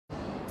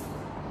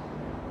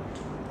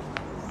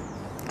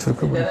শুরু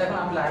করব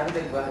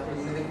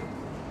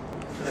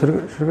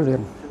শুরু করে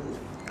দেন।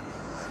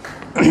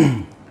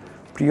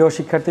 প্রিয়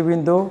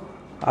শিক্ষার্থীবৃন্দ,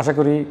 আশা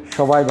করি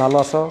সবাই ভালো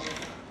আছো।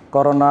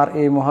 করোনার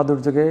এই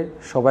মহাদুর্যোগে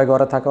সবাই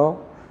ঘরে থাকো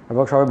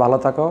এবং সবাই ভালো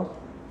থাকো,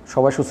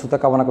 সবাই সুস্থতা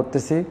কামনা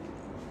করতেছি।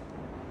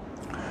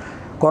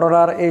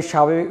 করোনার এই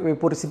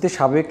পরিস্থিতি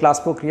স্বাভাবিক ক্লাস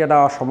প্রক্রিয়া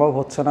নেওয়া সম্ভব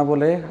হচ্ছে না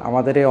বলে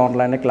আমাদের এই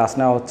অনলাইনে ক্লাস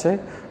নেওয়া হচ্ছে,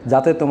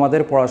 যাতে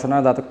তোমাদের পড়াশোনা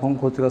যাতে কম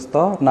ক্ষতিগ্রস্ত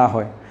না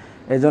হয়।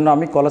 এই জন্য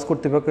আমি কলেজ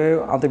কর্তৃপক্ষকে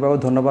আন্তরিকভাবে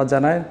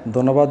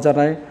ধন্যবাদ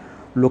জানাই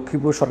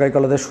লক্ষ্মীপুর সরকারি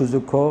কলেজের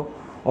সুযোগ্য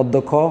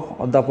অধ্যক্ষ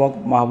অধ্যাপক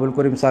মাহবুবুল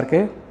করিম স্যারকে।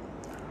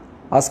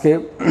 আজকে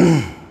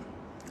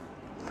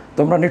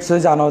তোমরা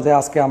নিশ্চয়ই জানো যে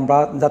আজকে আমরা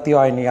জাতীয়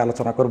আয় নিয়ে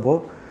আলোচনা করব।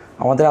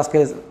 আমাদের আজকে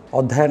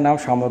অধ্যায়ের নাম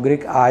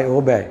সামগ্রিক আয় ও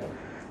ব্যয়।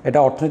 এটা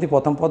অর্থনীতি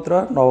প্রথম পত্র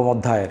নবম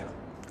অধ্যায়ের।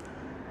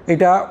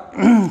 এটা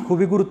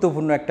খুবই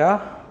গুরুত্বপূর্ণ একটা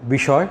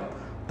বিষয়।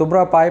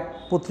 তোমরা প্রায়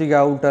পত্রিকা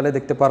উল্টালে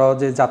দেখতে পারো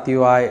যে জাতীয়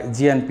আয়,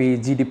 জিএনপি,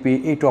 জিডিপি,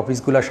 এই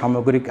টপিকসগুলো,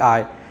 সামগ্রিক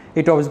আয়,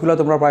 এই টপিকসগুলো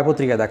তোমরা প্রায়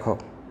পত্রিকা দেখো,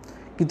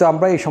 কিন্তু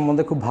আমরা এই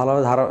সম্বন্ধে খুব ভালো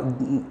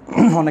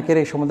অনেকের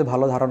এই সম্বন্ধে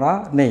ভালো ধারণা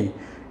নেই।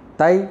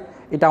 তাই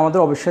এটা আমাদের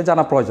অবশ্যই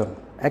জানা প্রয়োজন।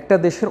 একটা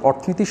দেশের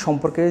অর্থনীতি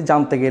সম্পর্কে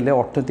জানতে গেলে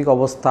অর্থনৈতিক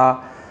অবস্থা,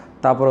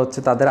 তারপর হচ্ছে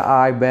তাদের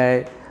আয় ব্যয়,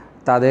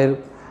 তাদের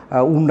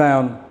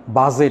উন্নয়ন,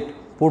 বাজেট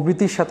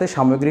প্রভৃতির সাথে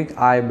সামগ্রিক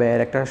আয়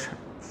ব্যয়ের একটা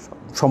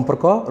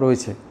সম্পর্ক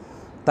রয়েছে।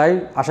 তাই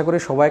আশা করি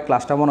সবাই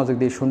ক্লাসটা মনোযোগ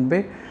দিয়ে শুনবে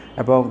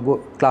এবং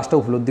ক্লাসটা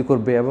উপলব্ধি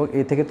করবে এবং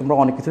এই থেকে তোমরা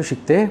অনেক কিছু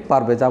শিখতে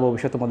পারবে, যা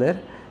ভবিষ্যতে তোমাদের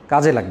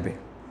কাজে লাগবে।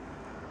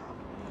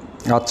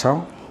 আচ্ছা,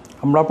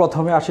 আমরা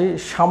প্রথমে আসি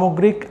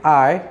সামগ্রিক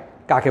আয়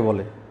কাকে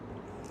বলে।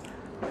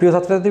 প্রিয়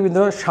ছাত্রছাত্রীবৃন্দ,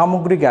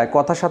 সামগ্রিক আয়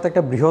কথার সাথে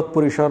একটা বৃহৎ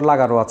পরিসর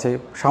লাগানো আছে।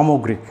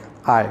 সামগ্রিক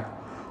আয়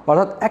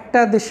অর্থাৎ একটা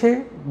দেশে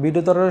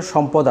বিভিন্ন ধরনের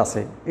সম্পদ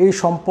আছে, এই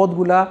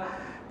সম্পদগুলা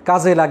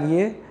কাজে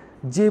লাগিয়ে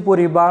যে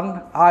পরিমাণ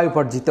আয়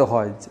উপার্জিত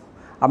হয়।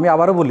 আমি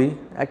আবারও বলি,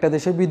 একটা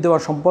দেশে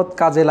বিদ্যমান সম্পদ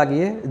কাজে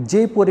লাগিয়ে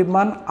যে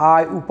পরিমাণ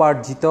আয়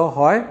উপার্জিত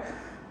হয়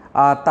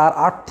আর তার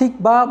আর্থিক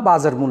বা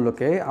বাজার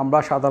মূল্যকে আমরা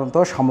সাধারণত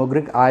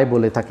সামগ্রিক আয়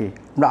বলে থাকি।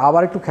 আমরা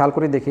আবার একটু খেয়াল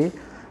করে দেখি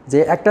যে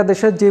একটা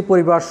দেশের যে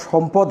পরিমাণ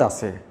সম্পদ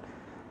আছে,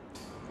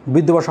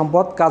 বিদ্যমান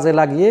সম্পদ কাজে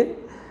লাগিয়ে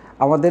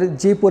আমাদের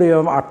যে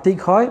পরিমাণ আর্থিক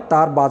হয়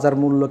তার বাজার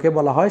মূল্যকে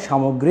বলা হয়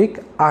সামগ্রিক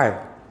আয়।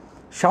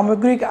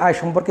 সামগ্রিক আয়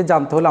সম্পর্কে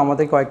জানতে হলে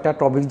আমাদের কয়েকটা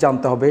টপিক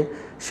জানতে হবে।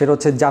 সেটা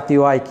হচ্ছে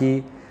জাতীয় আয় কী,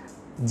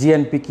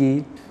 জিএনপি কী,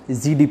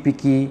 জিডিপি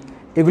কী,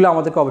 এগুলো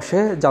আমাদেরকে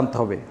অবশ্যই জানতে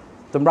হবে।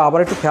 তোমরা আবার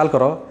একটু খেয়াল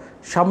করো,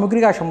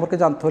 সামগ্রিক আয় সম্পর্কে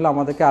জানতে হলে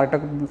আমাদেরকে আরেকটা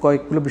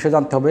কয়েকগুলো বিষয়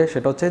জানতে হবে।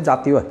 সেটা হচ্ছে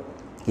জাতীয় আয়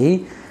কী,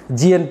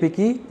 জিএনপি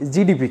কী,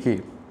 জিডিপি কী।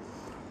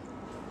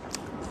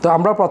 তো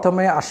আমরা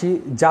প্রথমে আসি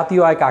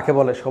জাতীয় আয় কাকে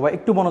বলে। সবাই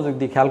একটু মনোযোগ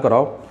দিয়ে খেয়াল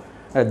করো।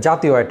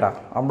 জাতীয় আয়টা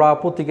আমরা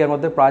পত্রিকার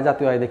মধ্যে প্রায়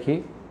জাতীয় আয় দেখি।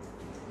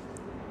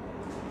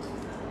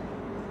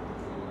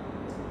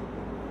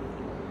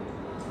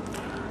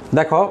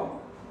 দেখো,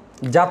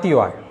 জাতীয়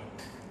আয়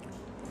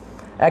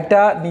একটা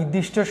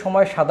নির্দিষ্ট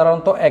সময়,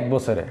 সাধারণত 1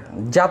 বছরে।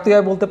 জাতীয়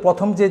আয় বলতে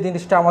প্রথম যে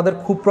জিনিসটা আমাদের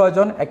খুব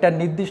প্রয়োজন, একটা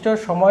নির্দিষ্ট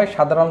সময়,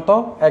 সাধারণত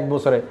 1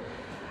 বছরে।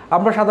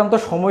 আমরা সাধারণত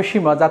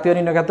সময়সীমা, জাতীয়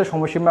নির্ণয়ের ক্ষেত্রে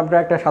সময়সীমা আমরা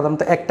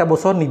সাধারণত একটা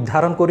বছর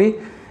নির্ধারণ করি।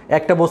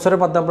 একটা বছরের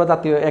মধ্যে আমরা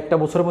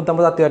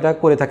জাতীয় আয়টা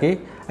করে থাকি,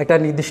 একটা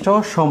নির্দিষ্ট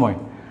সময়।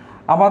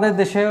 আমাদের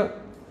দেশে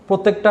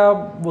প্রত্যেকটা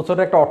বছরে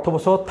একটা অর্থ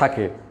বছর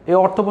থাকে। এই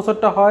অর্থ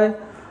বছরটা হয়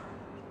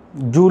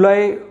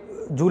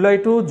জুলাই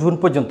টু জুন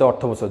পর্যন্ত।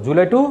 অর্থ বছর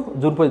জুলাই টু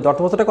জুন পর্যন্ত।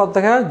 অর্থ বছরটা কত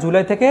থেকে হয়?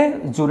 জুলাই থেকে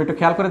জুন। একটু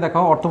খেয়াল করে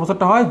দেখো, অর্থ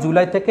বছরটা হয়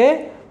জুলাই থেকে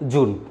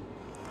জুন।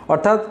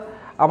 অর্থাৎ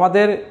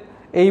আমাদের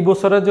এই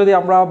বছরে যদি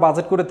আমরা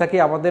বাজেট করে থাকি,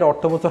 আমাদের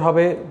অর্থ বছর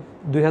হবে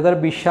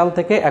 2020 সাল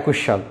থেকে 21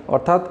 সাল।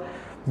 অর্থাৎ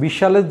 20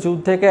 সালের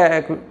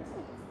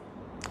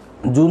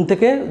জুন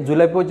থেকে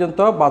জুলাই পর্যন্ত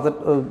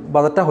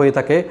বাজেটটা হয়ে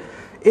থাকে।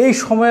 এই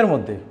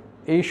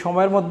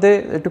সময়ের মধ্যে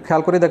একটু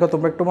খেয়াল করে দেখো,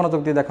 তোমরা একটু মনোযোগ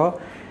দিয়ে দেখো।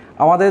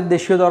 আমাদের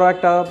দেশীয় ধরো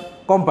একটা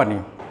কোম্পানি,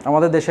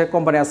 আমাদের দেশের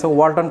কোম্পানি আছে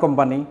ওয়ালটন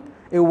কোম্পানি।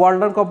 এই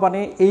ওয়ালটন কোম্পানি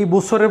এই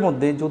বছরের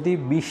মধ্যে যদি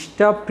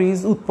 20টা ফ্রিজ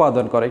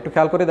উৎপাদন করে, একটু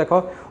খেয়াল করে দেখো,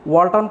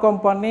 ওয়ালটন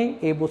কোম্পানি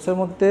এই বছরের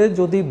মধ্যে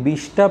যদি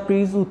 20টা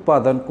ফ্রিজ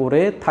উৎপাদন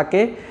করে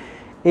থাকে,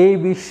 এই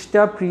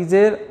 20টা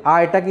ফ্রিজের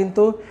আয়টা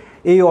কিন্তু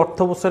এই অর্থ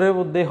বছরের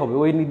মধ্যে হবে,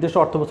 ওই নির্দিষ্ট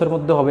অর্থ বছরের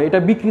মধ্যে হবে। এটা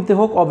বিক্রিতে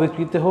হোক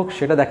অবিক্রিতে হোক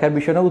সেটা দেখার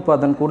বিষয় না,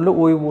 উৎপাদন করলে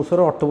ওই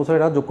বছরের অর্থ বছরে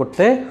এটা যোগ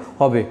করতে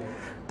হবে।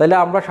 তাহলে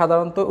আমরা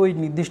সাধারণত ওই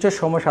নির্দিষ্ট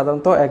সময়,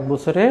 সাধারণত 1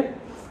 বছরে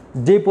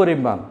যে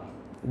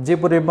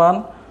পরিমাণ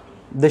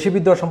দেশি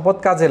বিদ্যমান সম্পদ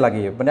কাজে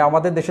লাগিয়ে, মানে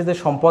আমাদের দেশে যে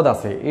সম্পদ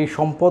আছে এই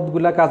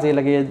সম্পদগুলা কাজে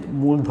লাগিয়ে,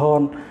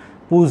 মূলধন,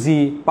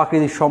 পুঁজি,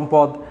 প্রাকৃতিক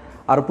সম্পদ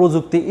আর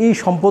প্রযুক্তি, এই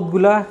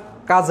সম্পদগুলা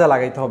কাজে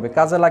লাগাইতে হবে।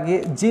 কাজে লাগিয়ে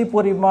যে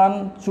পরিমাণ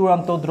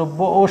চূড়ান্ত দ্রব্য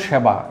ও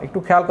সেবা, একটু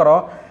খেয়াল করো,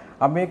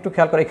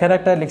 এখানে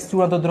একটা লিখছি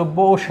চূড়ান্ত দ্রব্য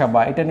ও সেবা,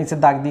 এটা নিচে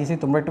দাগ দিয়েছি,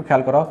 তোমরা একটু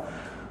খেয়াল করো।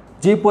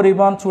 যে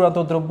পরিমাণ চূড়ান্ত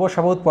দ্রব্য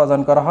সেবা উৎপাদন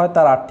করা হয়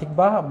তার আর্থিক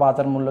বা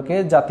বাজার মূল্যকে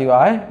জাতীয়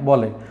আয়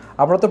বলে।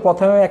 আমরা তো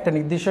প্রথমে একটা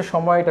নির্দিষ্ট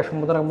সময়, এটা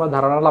সম্বন্ধে আমরা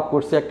ধারণা লাভ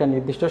করছি, একটা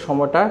নির্দিষ্ট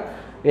সময়টা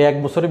এই 1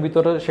 বছরের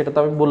ভিতরে, সেটা তো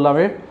আমি বললাম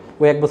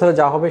ওই 1 বছরে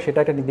যা হবে সেটা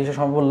একটা নির্দিষ্ট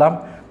সময় বললাম।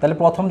 তাহলে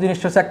প্রথম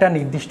জিনিসটা হচ্ছে একটা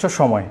নির্দিষ্ট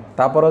সময়।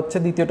 তারপর হচ্ছে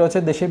দ্বিতীয়টা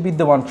হচ্ছে দেশে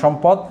বিদ্যমান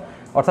সম্পদ,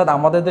 অর্থাৎ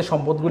আমাদের যে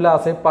সম্পদগুলো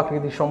আছে,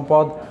 প্রাকৃতিক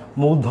সম্পদ,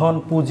 মূলধন,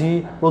 পুঁজি,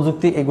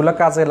 প্রযুক্তি, এগুলো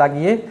কাজে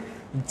লাগিয়ে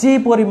যে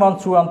পরিমাণ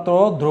চূড়ান্ত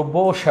দ্রব্য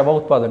ও সেবা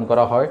উৎপাদন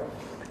করা হয়,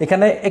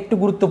 এখানে একটু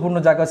গুরুত্বপূর্ণ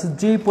জায়গা আছে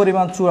যে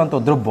পরিমাণ চূড়ান্ত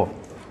দ্রব্য।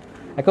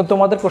 এখন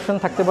তোমাদের কোশ্চেন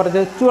থাকতে পারে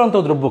যে চূড়ান্ত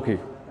দ্রব্য কী?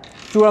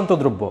 চূড়ান্ত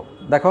দ্রব্য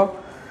দেখো,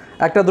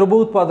 একটা দ্রব্য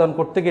উৎপাদন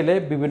করতে গেলে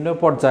বিভিন্ন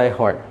পর্যায়ে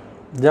হয়।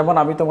 যেমন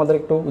আমি তোমাদের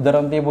একটু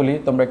উদাহরণ দিয়ে বলি,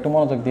 তোমরা একটু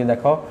মনোযোগ দিয়ে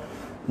দেখো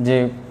যে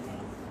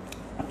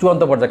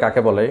চূড়ান্ত পর্যায়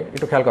কাকে বলে,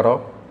 একটু খেয়াল করো।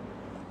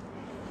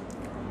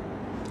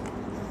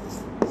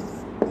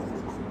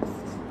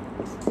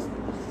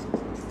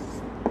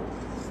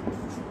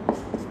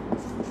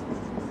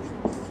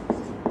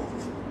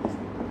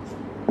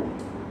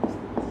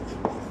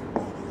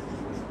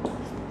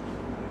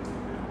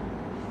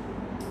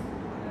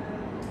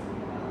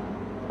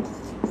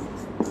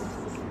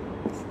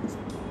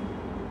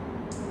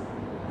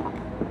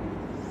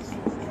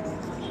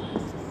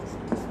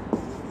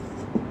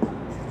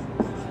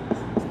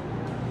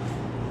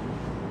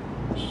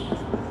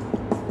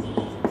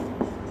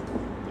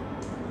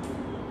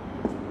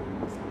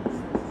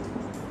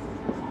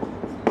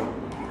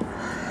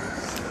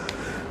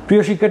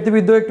 প্রিয়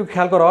শিক্ষার্থীবৃন্দ একটু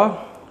খেয়াল করো,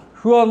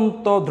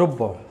 চূড়ান্ত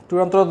দ্রব্য।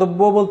 চূড়ান্ত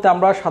দ্রব্য বলতে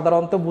আমরা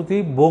সাধারণত বুঝি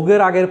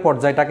ভোগের আগের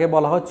পর্যায়টাকে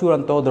বলা হয়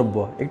চূড়ান্ত দ্রব্য।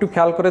 একটু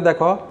খেয়াল করে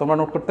দেখো, তোমরা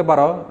নোট করতে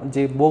পারো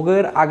যে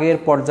ভোগের আগের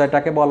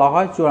পর্যায়টাকে বলা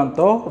হয় চূড়ান্ত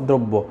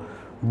দ্রব্য।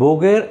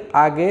 ভোগের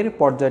আগের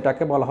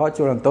পর্যায়টাকে বলা হয়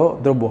চূড়ান্ত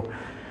দ্রব্য।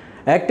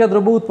 একটা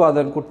দ্রব্য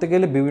উৎপাদন করতে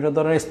গেলে বিভিন্ন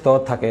ধরনের স্তর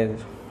থাকে।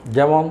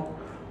 যেমন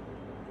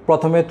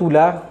প্রথমে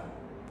তুলা,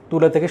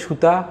 তুলা থেকে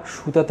সুতা,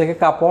 সুতা থেকে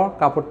কাপড়,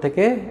 কাপড়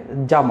থেকে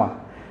জামা।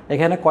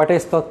 এখানে কয়টা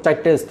স্তর?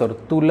 4টে স্তর।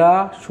 তুলা,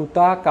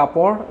 সুতা,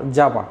 কাপড়,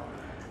 জামা।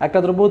 একটা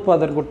দ্রব্য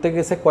উৎপাদন করতে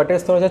গেছে কয়টা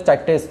স্তর আছে?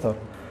 4টে স্তর।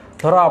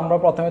 ধরো আমরা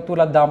প্রথমে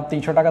তুলার দাম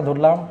 300 টাকা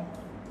ধরলাম,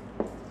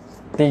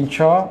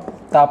 300,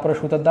 তারপরে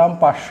সুতার দাম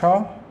 500,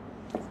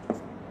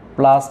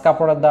 প্লাস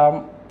কাপড়ের দাম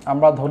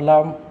আমরা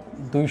ধরলাম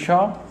 200,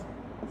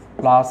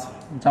 প্লাস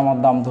জামার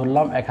দাম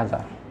ধরলাম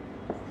 1000।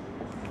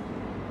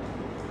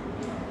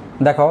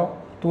 দেখো,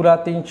 তুলা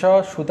 300,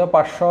 সুতা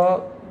 500,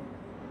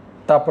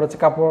 তারপর হচ্ছে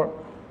কাপড়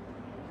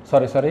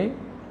সরি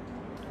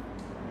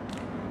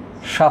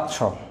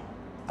 700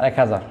 আর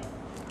 1000।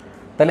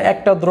 তাহলে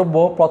একটা দ্রব্য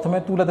প্রথমে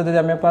তুলাতে যদি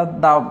আমি একবার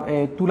দাম,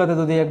 তুলাতে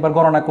যদি একবার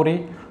গণনা করি,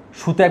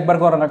 সুতা একবার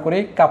গণনা করি,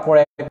 কাপড়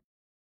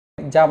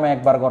জামা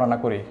একবার গণনা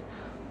করি,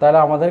 তাহলে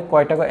আমাদের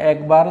কয়টা?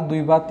 একবার,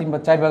 দুইবার,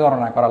 তিনবার, চারবার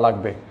গণনা করা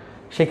লাগবে।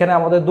 সেখানে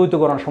আমাদের দ্বৈত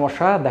গণনা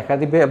সমস্যা দেখা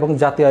দিবে এবং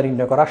জাতীয়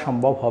নির্ণয় করা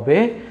সম্ভব হবে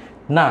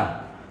না।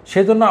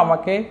 সেজন্য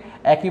আমাকে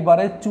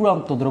একেবারে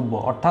চূড়ান্ত দ্রব্য,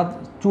 অর্থাৎ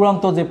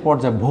চূড়ান্ত যে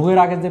পর্যায়, ভোগের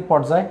আগের যে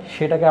পর্যায়,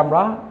 সেটাকে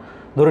আমরা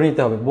ধরে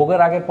নিতে হবে।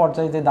 ভোগের আগের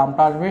পর্যায়ে যে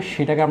দামটা আসবে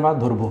সেটাকে আমরা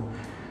ধরবো।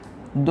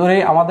 ধরে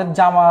আমাদের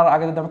জামার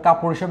আগে যদি আমরা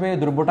কাপড় হিসেবে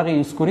দ্রব্যটাকে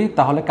ইউজ করি,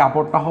 তাহলে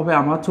কাপড়টা হবে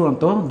আমার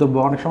চূড়ান্ত দ্রব্য।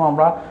 অনেক সময়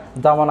আমরা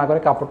জামা না করে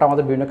কাপড়টা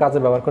আমাদের বিভিন্ন কাজে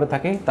ব্যবহার করে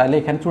থাকি, তাহলে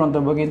এখানে চূড়ান্ত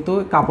দ্রব্য কিন্তু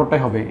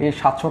কাপড়টাই হবে। এই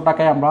 700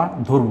 টাকায় আমরা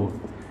ধরবো,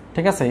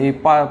 ঠিক আছে? এই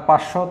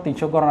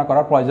 500-300 গণনা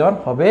করার প্রয়োজন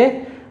হবে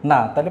না।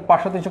 তাহলে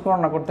 500-300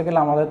 গণনা করতে গেলে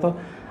আমাদের তো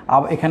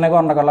এখানে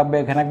গণনা করা লাগবে,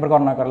 এখানে একবার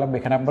গণনা করা লাগবে,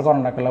 এখানে একবার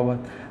গণনা করা লাগবে।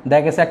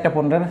 দেখা গেছে একটা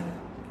পণ্যের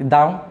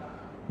দাম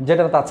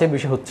যেটা তার চেয়ে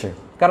বেশি হচ্ছে,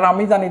 কারণ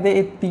আমি জানি যে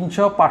এই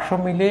 300-500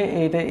 মিলে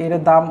এর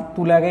দাম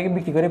তুলে আগে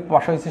বিক্রি করে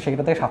 500 হচ্ছে,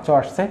 সেটা থেকে 700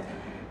 আসছে।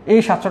 এই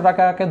 700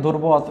 টাকাকে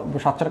ধরবো,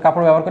 700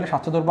 কাপড় ব্যবহার করলে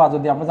 700 ধরবো, আর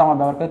যদি আমরা জামা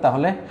ব্যবহার করি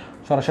তাহলে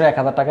সরাসরি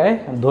 1000 টাকায়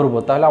ধরবো।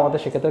 তাহলে আমাদের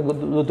সেক্ষেত্রে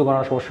দ্রুত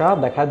গণনার সমস্যা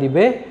দেখা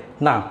দিবে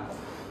না।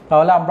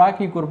 তাহলে আমরা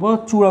কি করব?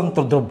 চূড়ান্ত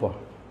দ্রব্য,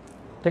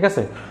 ঠিক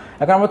আছে?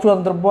 এখন আমরা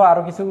চূড়ান্ত দ্রব্য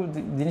আরও কিছু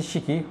জিনিস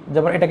শিখি।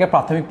 যেমন এটাকে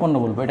প্রাথমিক পণ্য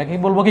বলবো। এটা কি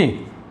বলবো? কি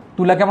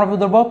তুলাকে আমরা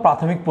ধরবো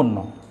প্রাথমিক পণ্য,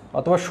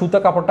 অথবা সুতা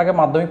কাপড়টাকে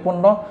মাধ্যমিক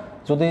পণ্য,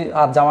 যদি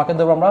আর জামাকে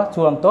ধরবো আমরা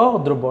চূড়ান্ত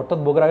দ্রব্য, অর্থাৎ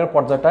ভোগের আগের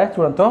পর্যায়টায়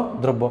চূড়ান্ত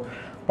দ্রব্য।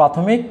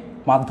 প্রাথমিক,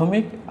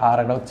 মাধ্যমিক, আর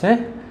এটা হচ্ছে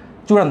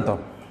চূড়ান্ত।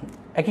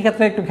 একই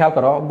ক্ষেত্রে একটু খেয়াল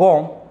করো,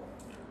 গম,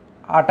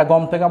 আটা,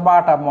 গম থেকে আমরা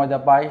আটা ময়দা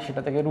পাই,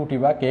 সেটা থেকে রুটি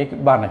বা কেক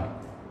বানাই।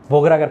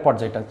 ভোগের আগের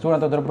পর্যায়টা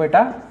চূড়ান্ত দ্রব্য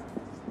এটা।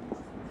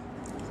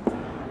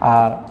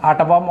 আর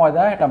আটা বা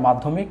ময়দা এটা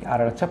মাধ্যমিক, আর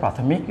হচ্ছে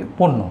প্রাথমিক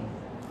পণ্য।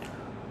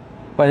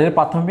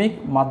 প্রাথমিক,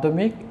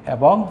 মাধ্যমিক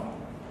এবং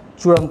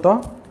চূড়ান্ত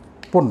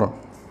পণ্য।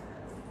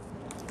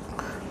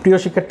 প্রিয়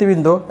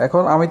শিক্ষার্থীবৃন্দ,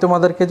 এখন আমি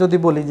তোমাদেরকে যদি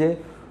বলি যে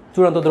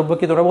চূড়ান্ত দ্রব্য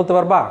কি, তোমরা বলতে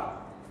পারবা?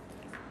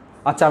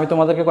 আচ্ছা, আমি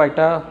তোমাদেরকে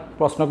কয়েকটা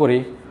প্রশ্ন করি।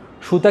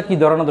 সুতা কি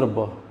ধরনের দ্রব্য?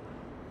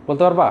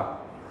 বলতে পারবা?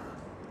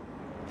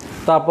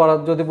 তারপর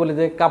যদি বলি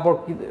যে কাপড়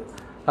কি,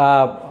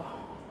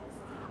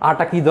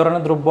 আটা কি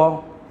ধরনের দ্রব্য?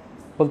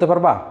 বলতে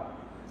পারবা?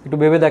 একটু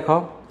ভেবে দেখো।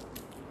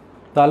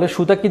 তাহলে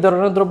সুতা কি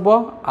ধরনের দ্রব্য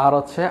আর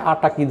হচ্ছে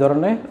আটা কি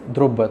ধরনের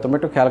দ্রব্য, তোমরা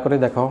একটু খেয়াল করে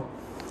দেখো।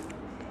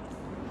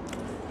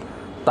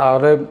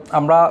 তাহলে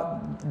আমরা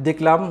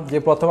দেখলাম যে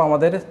প্রথম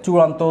আমাদের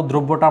চূড়ান্ত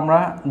দ্রব্যটা আমরা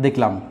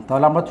দেখলাম।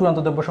 তাহলে আমরা চূড়ান্ত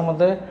দ্রব্য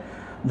সম্বন্ধে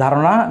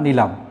ধারণা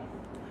নিলাম।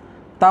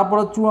 তারপর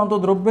চূড়ান্ত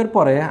দ্রব্যের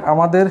পরে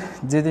আমাদের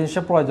যে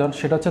জিনিসটা প্রয়োজন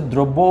সেটা হচ্ছে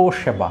দ্রব্য ও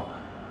সেবা।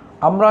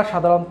 আমরা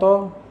সাধারণত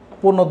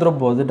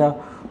পণ্যদ্রব্য যেটা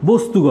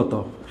বস্তুগত,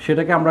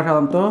 সেটাকে আমরা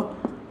সাধারণত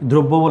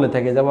দ্রব্য বলে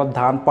থাকি। যেমন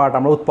ধান, পাট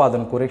আমরা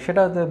উৎপাদন করি,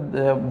 সেটা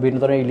বিভিন্ন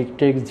ধরনের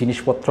ইলেকট্রিক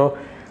জিনিসপত্র,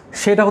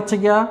 সেটা হচ্ছে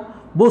গিয়া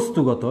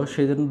বস্তুগত,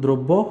 সেই জন্য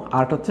দ্রব্য,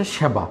 আর একটা হচ্ছে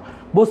সেবা।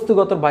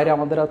 বস্তুগতর বাইরে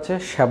আমাদের হচ্ছে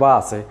সেবা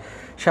আছে।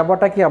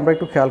 সেবাটা কি আমরা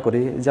একটু খেয়াল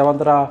করি, যেমন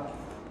ধরা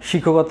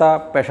শিক্ষকতা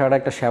পেশাটা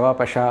একটা সেবা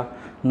পেশা,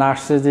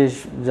 নার্সের যে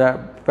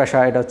পেশা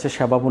এটা হচ্ছে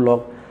সেবামূলক,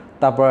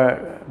 তারপর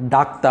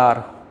ডাক্তার,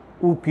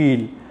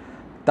 উকিল,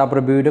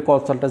 তারপরে বিভিন্ন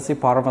কনসালটেন্সি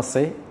ফার্ম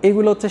আছে,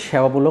 এগুলো হচ্ছে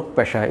সেবামূলক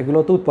পেশা, এগুলো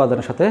তো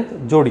উৎপাদনের সাথে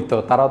জড়িত,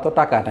 তারাও তো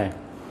টাকা নেয়।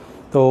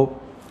 তো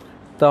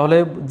তাহলে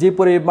যে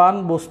পরিমাণ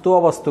বস্তু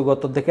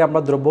অবস্তুগত থেকে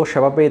আমরা দ্রব্য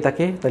সেবা পেয়ে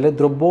থাকি, তাহলে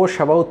দ্রব্য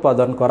সেবা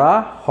উৎপাদন করা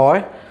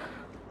হয়,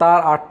 তার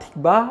আর্থিক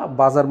বা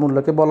বাজার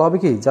মূল্যকে বলা হবে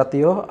কি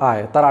জাতীয়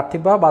আয়। তার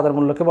আর্থিক বা বাজার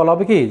মূল্যকে বলা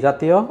হবে কি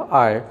জাতীয়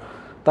আয়।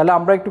 তাহলে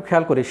আমরা একটু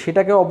খেয়াল করি,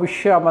 সেটাকে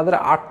অবশ্যই আমাদের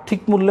আর্থিক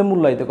মূল্যে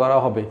মূল্যায়িত করা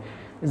হবে।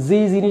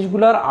 যেই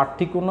জিনিসগুলোর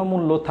আর্থিক কোনো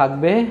মূল্য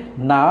থাকবে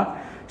না,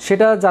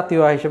 সেটা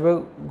জাতীয় আয় হিসেবে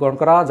গ্রহণ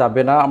করা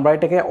যাবে না। আমরা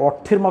এটাকে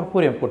অর্থের মাপে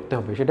পরিমাপ করতে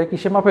হবে। সেটা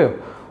কিসের মাপে?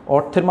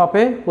 অর্থের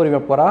মাপে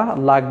পরিমাপ করা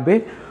লাগবে,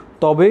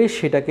 তবে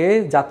সেটাকে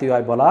জাতীয়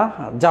আয় বলা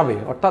যাবে।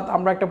 অর্থাৎ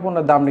আমরা একটা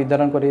পণ্যের দাম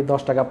নির্ধারণ করি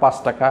 10 টাকা, 5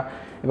 টাকা,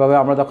 এভাবে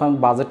আমরা যখন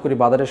বাজেট করি,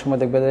 বাজারের সময়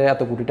দেখবে যে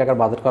এত কোটি টাকার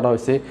বাজেট করা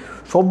হয়েছে,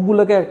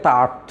 সবগুলোকে একটা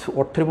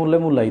অর্থের মূল্যে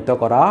মূল্যায়িত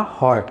করা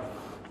হয়।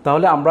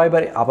 তাহলে আমরা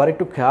এবার আবার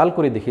একটু খেয়াল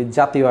করে দেখি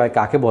জাতীয় আয়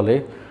কাকে বলে।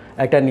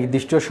 একটা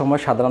নির্দিষ্ট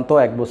সময়, সাধারণত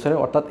 1 বছরে,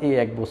 অর্থাৎ এই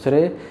 1 বছরে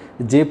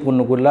যে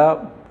পণ্যগুলা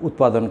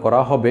উৎপাদন করা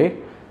হবে,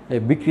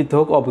 বিকৃত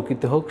হোক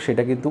অবিকৃত হোক,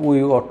 সেটা কিন্তু ওই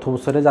অর্থ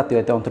বছরে জাতীয়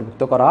আয়তে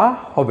অন্তর্ভুক্ত করা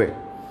হবে।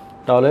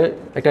 তাহলে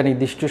একটা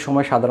নির্দিষ্ট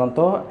সময়, সাধারণত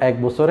 1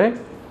 বছরে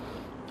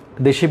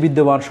দেশে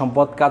বিদ্যমান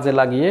সম্পদ কাজে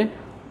লাগিয়ে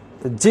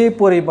যে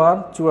পরিমাণ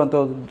চূড়ান্ত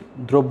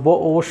দ্রব্য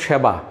ও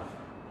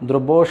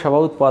সেবা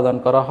উৎপাদন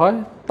করা হয়,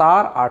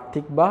 তার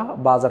আর্থিক বা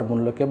বাজার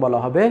মূল্যকে বলা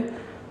হবে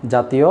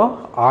জাতীয়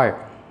আয়।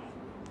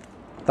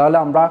 তাহলে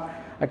আমরা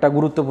একটা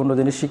গুরুত্বপূর্ণ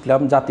জিনিস শিখলাম,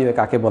 জাতীয় আয়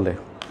কাকে বলে।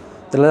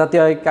 তাহলে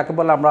জাতীয় আয় কাকে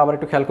বলে আমরা আবার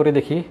একটু খেয়াল করে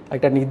দেখি।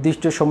 একটা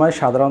নির্দিষ্ট সময়,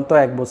 সাধারণত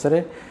 1 বছরে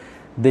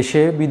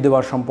দেশে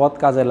বিদ্যমান সম্পদ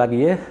কাজে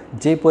লাগিয়ে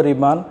যে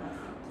পরিমাণ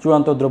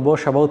চূড়ান্ত দ্রব্য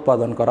সেবা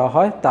উৎপাদন করা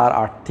হয়, তার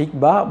আর্থিক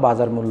বা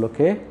বাজার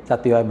মূল্যকে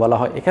জাতীয় আয় বলা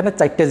হয়। এখানে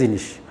 4টে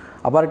জিনিস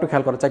আবার একটু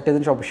খেয়াল করো, 4টে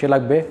জিনিস অবশ্যই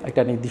লাগবে।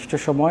 একটা নির্দিষ্ট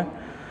সময়,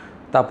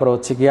 তারপর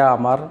হচ্ছে গিয়া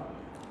আমার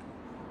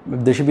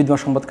দেশে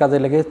বিদ্যমান সম্পদ কাজে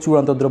লেগে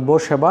চূড়ান্ত দ্রব্য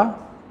সেবা,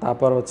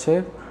 তারপর হচ্ছে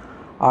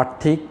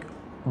আর্থিক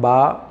বা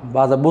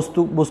বাজার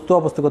বস্তু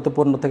অবস্থাগত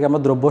পণ্য থেকে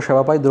আমরা দ্রব্য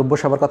সেবা পাই, দ্রব্য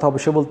সেবার কথা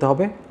অবশ্যই বলতে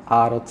হবে,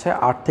 আর হচ্ছে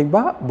আর্থিক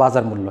বা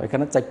বাজার মূল্য।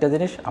 এখানে 4টে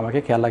জিনিস আমাকে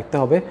খেয়াল রাখতে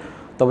হবে,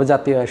 তবে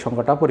জাতীয় আয়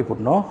সংখ্যাটা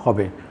পরিপূর্ণ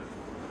হবে।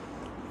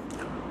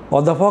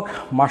 অধ্যাপক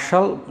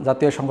মার্শাল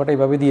জাতীয় সংখ্যাটা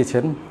এইভাবে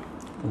দিয়েছেন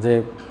যে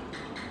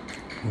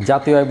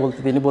জাতীয় আয় বলতে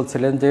তিনি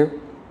বলছিলেন যে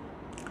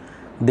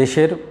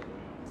দেশের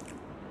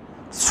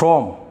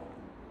শ্রম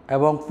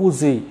এবং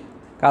পুঁজি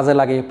কাজে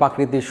লাগিয়ে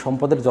প্রাকৃতিক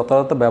সম্পদের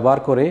যথাযথ ব্যবহার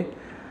করে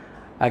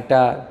একটা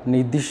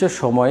নির্দিষ্ট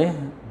সময়ে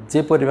যে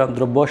পরিমাণ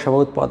দ্রব্য সেবা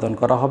উৎপাদন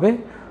করা হবে,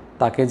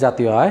 তাকে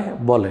জাতীয় আয়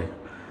বলে।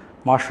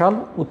 মার্শাল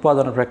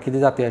উৎপাদনের প্রেক্ষিতে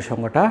জাতীয় আয়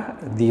সংখ্যাটা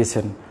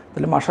দিয়েছেন।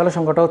 তাহলে মার্শালের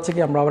সংখ্যাটা হচ্ছে কি,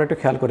 আমরা আবার একটু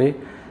খেয়াল করি,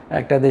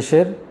 একটা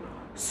দেশের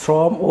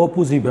শ্রম ও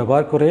পুঁজি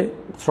ব্যবহার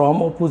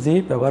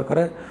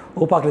করে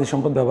ও প্রাকৃতিক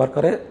সম্পদ ব্যবহার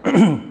করে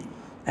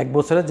 1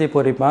 বছরে যে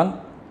পরিমাণ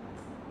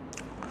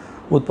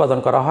উৎপাদন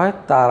করা হয়,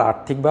 তার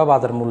আর্থিক বা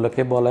বাজার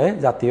মূল্যকে বলে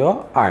জাতীয়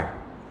আয়।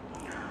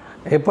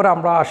 এরপরে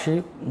আমরা আসি,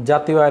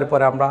 জাতীয় আয়ের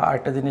পরে আমরা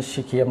আরেকটা জিনিস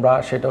শিখি আমরা,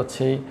 সেটা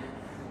হচ্ছে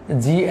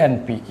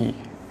জিএনপি কি,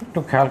 একটু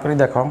খেয়াল করে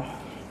দেখো।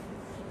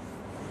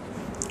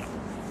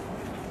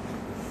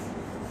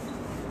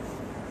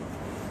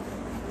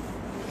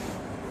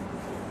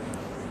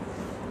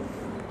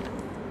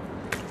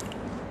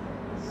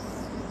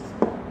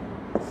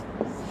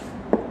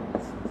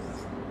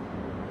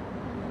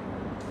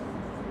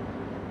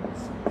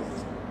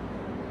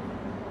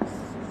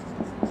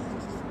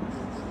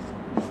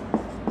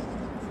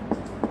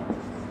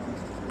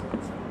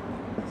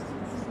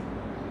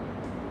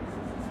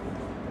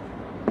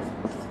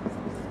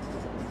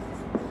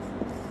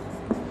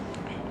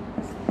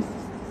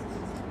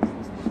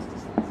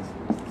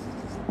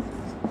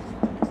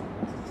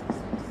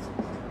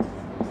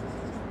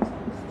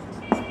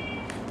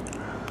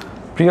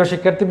 প্রিয়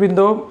শিক্ষার্থীবৃন্দ,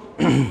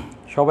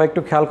 সবাই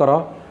একটু খেয়াল করো,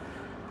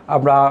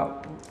 আমরা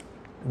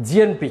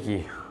জিএনপি কি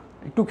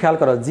একটু খেয়াল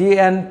করো।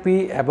 জিএনপি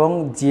এবং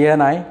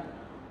জিএনআই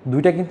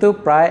দুইটা কিন্তু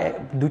প্রায়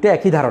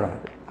একই ধারণা।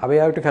 আমি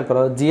একটু খেয়াল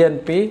করো,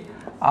 জিএনপি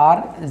আর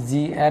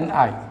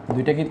জিএনআই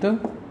দুইটা কিন্তু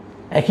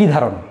একই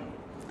ধারণা।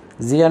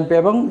 জিএনপি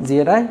এবং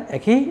জিএনআই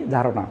একই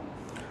ধারণা।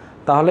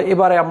 তাহলে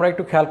এবারে আমরা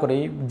একটু খেয়াল করি,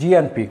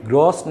 জিএনপি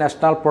গ্রস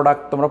ন্যাশনাল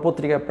প্রোডাক্ট, তোমরা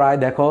পত্রিকায় প্রায়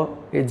দেখো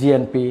এই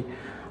জিএনপি,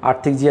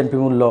 আর্থিক জিএনপি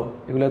মূল্য,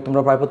 এগুলো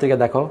তোমরা প্রায়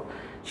পত্রিকায় দেখো।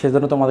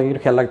 সেজন্য তোমাদেরকে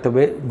একটু খেয়াল রাখতে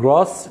হবে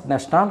গ্রস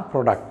ন্যাশনাল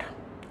প্রোডাক্ট,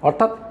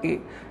 অর্থাৎ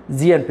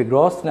জিএনপি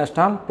গ্রস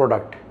ন্যাশনাল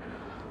প্রোডাক্ট,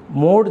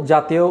 মোট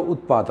জাতীয়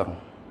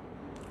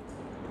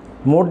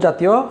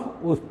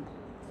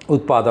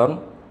উৎপাদন।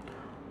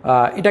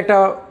 এটা একটা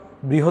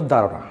বৃহৎ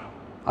ধারণা,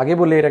 আগে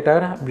বলি এটা একটা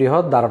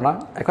বৃহৎ ধারণা।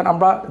 এখন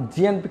আমরা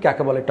জিএনপি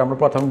কাকে বলে এটা আমরা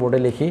প্রথমে বোর্ডে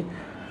লিখি।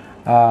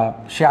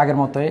 সে আগের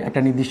মতোই একটা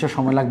নির্দিষ্ট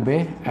সময় লাগবে,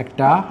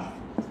 একটা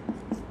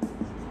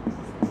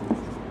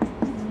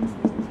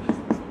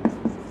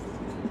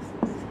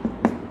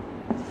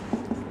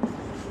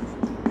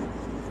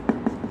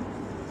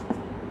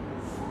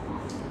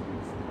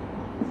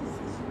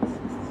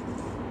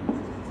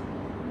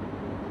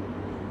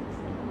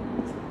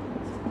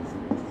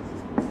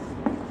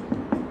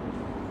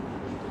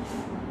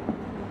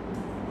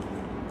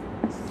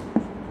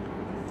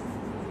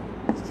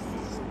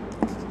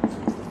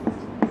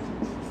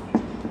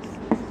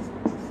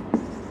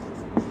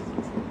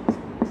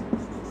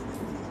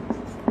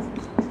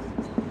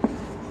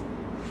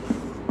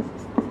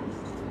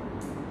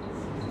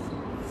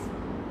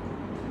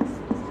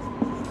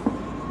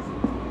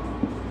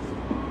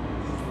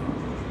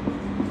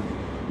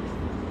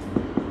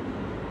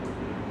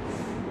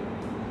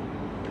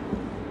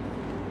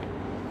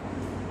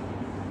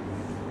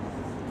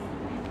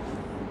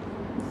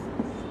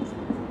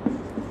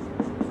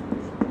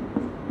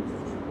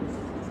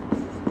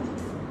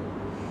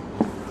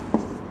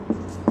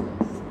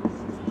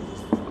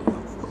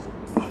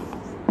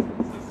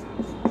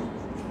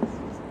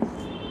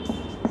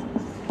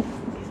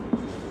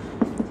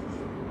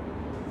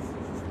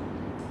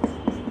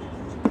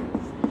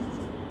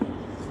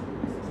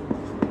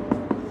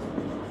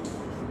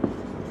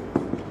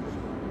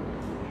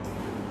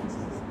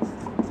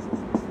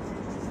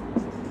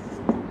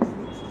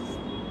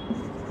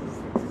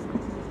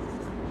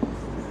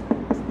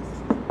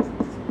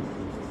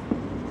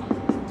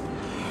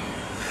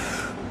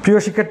প্রিয়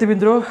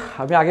শিক্ষার্থীবৃন্দ,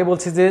 আমি আগে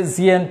বলছি যে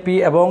জিএনপি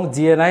এবং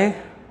জিএনআই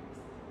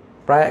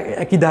প্রায়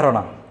একই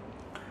ধারণা।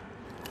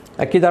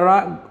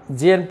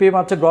 জিএনপি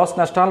হচ্ছে গ্রস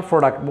ন্যাশনাল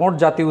প্রোডাক্ট, মোট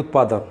জাতীয়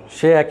উৎপাদন।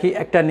 সে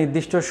একটা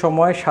নির্দিষ্ট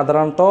সময়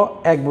সাধারণত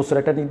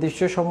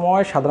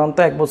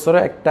এক বছরে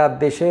একটা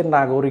দেশের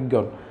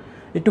নাগরিকগণ,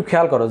 একটু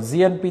খেয়াল করো,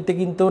 জিএনপিতে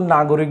কিন্তু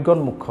নাগরিকগণ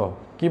মুখ্য।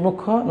 কি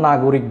মুখ্য?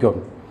 নাগরিকগণ।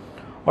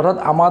 অর্থাৎ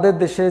আমাদের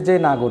দেশে যে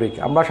নাগরিক,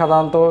 আমরা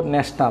সাধারণত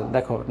ন্যাশনাল,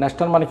 দেখো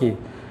ন্যাশনাল মানে কি,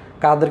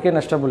 কাদেরকে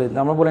ন্যাশনাল বলি?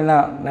 আমরা বলি না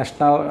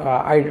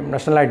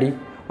ন্যাশনাল আইডি,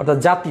 অর্থাৎ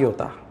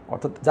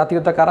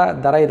জাতীয়তা কারা?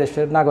 যারা এই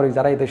দেশের নাগরিক,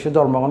 যারা এই দেশে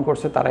জন্মগ্রহণ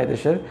করছে, তারা এই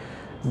দেশের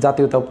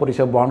জাতীয়তা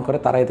পরিচয় বহন করে,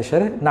 তারা এই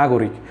দেশের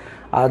নাগরিক।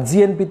 আর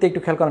জিএনপিতে একটু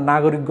খেয়াল করেন,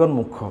 নাগরিকগণ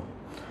মুখ্য।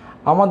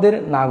 আমাদের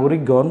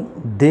নাগরিকগণ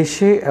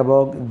দেশে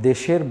এবং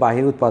দেশের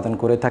বাহিরে উৎপাদন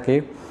করে থাকে।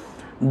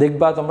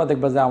 তোমরা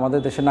দেখবা যে আমাদের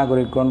দেশের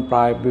নাগরিকগণ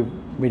প্রায়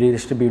মিডল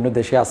ইস্টের বিভিন্ন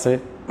দেশে আছে,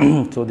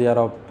 সৌদি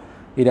আরব,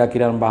 ইরাক,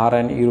 ইরান,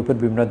 বাহরাইন, ইউরোপের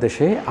বিভিন্ন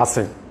দেশে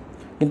আছে।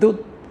 কিন্তু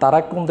তারা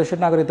কোন দেশের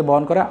নাগরিকত্ব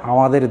বহন করে?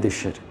 আমাদের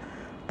দেশের।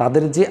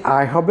 তাদের যে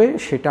আয় হবে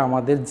সেটা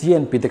আমাদের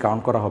জিএনপিতে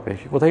কাউন্ট করা হবে।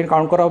 কোথায়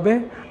কাউন্ট করা হবে?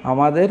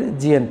 আমাদের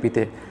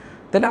জিএনপিতে।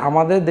 তাহলে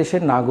আমাদের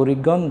দেশের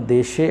নাগরিকগণ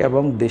দেশে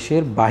এবং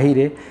দেশের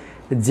বাহিরে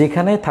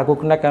যেখানে থাকুক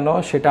না কেন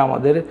সেটা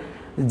আমাদের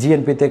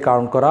জিএনপিতে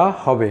কাউন্ট করা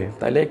হবে।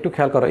 তাহলে একটু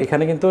খেয়াল করো,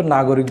 এখানে কিন্তু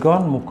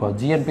নাগরিকগণ মুখ্য,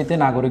 জিএনপিতে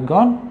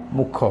নাগরিকগণ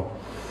মুখ্য।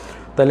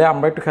 তাহলে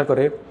আমরা একটু খেয়াল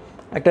করে,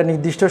 একটা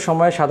নির্দিষ্ট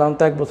সময়ে সাধারণত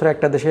এক বছরে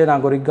একটা দেশের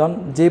নাগরিকগণ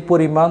যে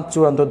পরিমাণ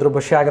চূড়ান্ত দ্রব্য,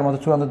 সে আগের মতো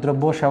চূড়ান্ত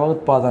দ্রব্য সেবা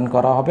উৎপাদন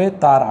করা হবে,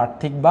 তার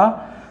আর্থিক বা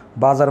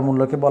বাজার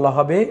মূল্যকে বলা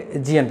হবে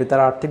জিএনপি।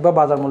 তার আর্থিক বা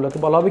বাজার মূল্যকে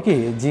বলা হবে কি?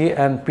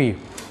 GNP,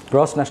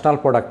 gross national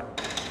product.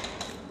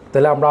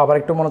 তাহলে আমরা আবার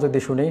একটু মনোযোগ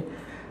দিয়ে শুনি।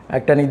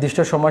 একটা নির্দিষ্ট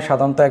সময়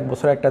সাধারণত এক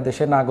বছরে একটা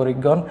দেশের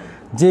নাগরিকগণ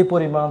যে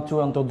পরিমাণ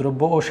চূড়ান্ত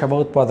দ্রব্য ও সেবা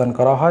উৎপাদন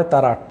করা হয়,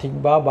 তার আর্থিক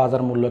বা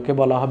বাজার মূল্যকে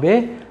বলা হবে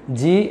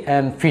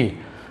জিএনপি।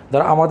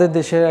 ধর আমাদের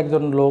দেশের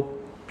একজন লোক,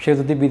 সে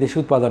যদি বিদেশে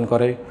উৎপাদন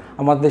করে,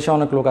 আমাদের দেশে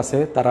অনেক লোক আছে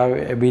তারা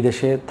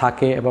বিদেশে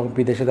থাকে এবং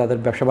বিদেশে তাদের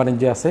ব্যবসা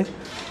বাণিজ্য আছে,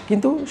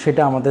 কিন্তু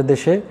সেটা আমাদের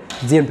দেশে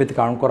জিএনপিতে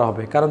কাউন্ট করা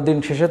হবে। কারণ দিন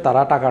শেষে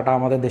তারা টাকাটা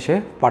আমাদের দেশে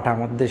পাঠায়।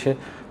 আমাদের দেশে,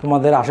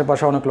 তোমাদের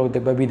আশেপাশে অনেক লোক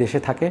দেখবে বিদেশে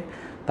থাকে,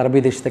 তারা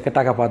বিদেশ থেকে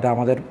টাকা পাঠায়,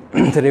 আমাদের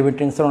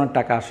রেমিটেন্সের অনেক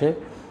টাকা আসে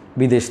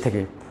বিদেশ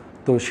থেকে,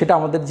 তো সেটা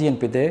আমাদের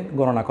জিএনপিতে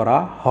গণনা করা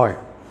হয়।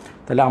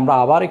 তাহলে আমরা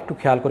আবার একটু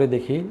খেয়াল করে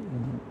দেখি,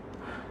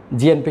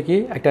 জিএনপি কি?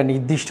 একটা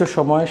নির্দিষ্ট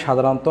সময়ে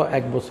সাধারণত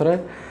এক বছরে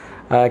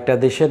একটা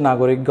দেশের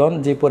নাগরিকগণ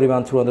যে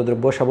পরিমাণ চূড়ান্ত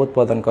দ্রব্য সেবা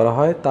উৎপাদন করা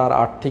হয়, তার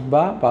আর্থিক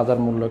বা বাজার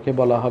মূল্যকে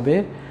বলা হবে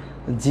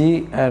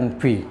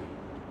জিএনপি।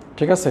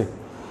 ঠিক আছে?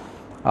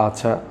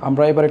 আচ্ছা,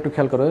 আমরা এবার একটু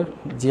খেয়াল করো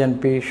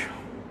জিএনপি।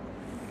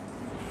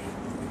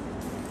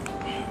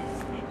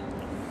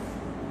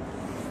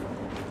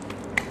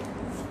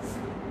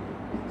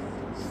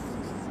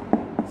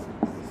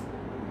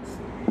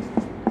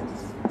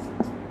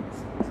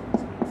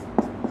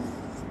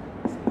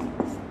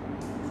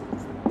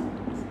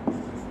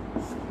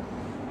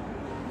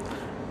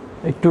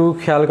 একটু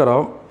খেয়াল করো,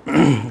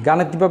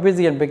 গাণিতিকভাবে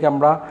জিএনপিকে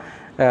আমরা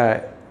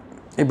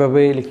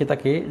এভাবে লিখে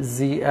থাকি,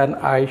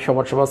 জিএনআই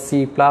সমান C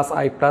plus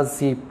I plus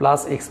G plus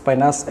x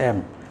minus M.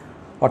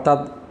 অর্থাৎ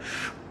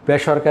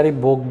বেসরকারি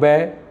ভোগ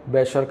ব্যয়,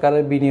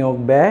 বেসরকারি বিনিয়োগ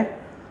ব্যয়,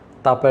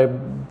 তারপরে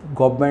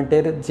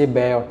গভর্নমেন্টের যে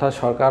ব্যয়, অর্থাৎ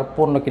সরকার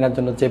পণ্য কেনার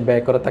জন্য যে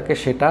ব্যয় করে থাকে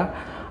সেটা,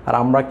 আর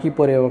আমরা কী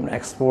পরিমাণ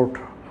এক্সপোর্ট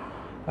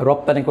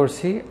রপ্তানি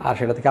করছি, আর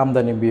সেটা থেকে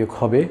আমদানি বিয়োগ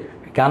হবে।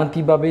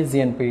 গাণিতিকভাবে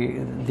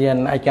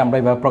জিএনআইকে আমরা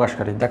এভাবে প্রকাশ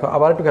করি। দেখো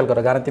আবার একটু খেয়াল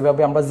করো,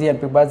 গাণিতিকভাবে আমরা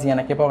জিএনপি বা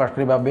জিএনআইকে প্রকাশ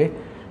করি ভাবে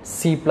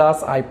C plus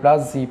I plus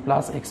G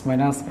plus x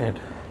minus add.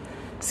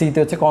 সিতে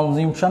হচ্ছে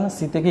কনজিউমশন,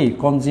 সিতে কি?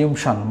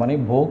 কনজিউমশন মানে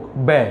ভোগ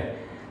ব্যয়,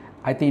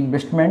 আইতে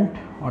ইনভেস্টমেন্ট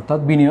অর্থাৎ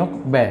বিনিয়োগ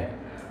ব্যয়,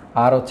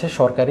 আর হচ্ছে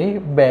সরকারি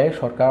ব্যয়,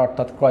 সরকার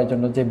অর্থাৎ ক্রয়ের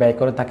জন্য যে ব্যয়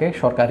করে থাকে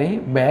সরকারি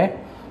ব্যয়,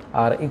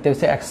 আর এতে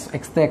হচ্ছে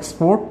এক্সতে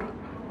এক্সপোর্ট,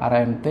 আর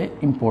এমতে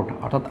ইম্পোর্ট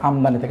অর্থাৎ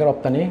আমদানি থেকে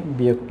রপ্তানি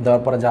বিয়োগ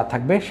দেওয়ার পরে যা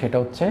থাকবে সেটা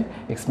হচ্ছে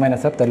এক্স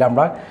মাইনাস এফ। তাহলে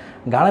আমরা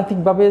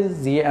গাণিতিকভাবে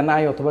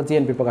জিএনআই অথবা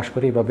জিএনপি প্রকাশ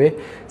করি এইভাবে,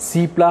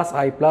 C plus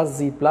I plus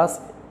G plus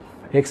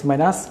x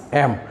minus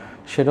M,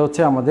 সেটা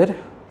হচ্ছে আমাদের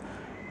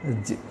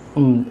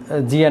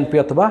জিএনপি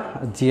অথবা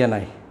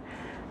জিএনআই।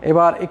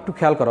 এবার একটু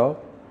খেয়াল করো,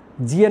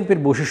 জিএনপির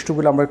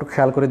বৈশিষ্ট্যগুলো আমরা একটু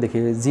খেয়াল করে দেখি।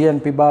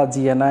 জিএনপি বা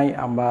জিএনআই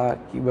আমরা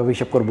কীভাবে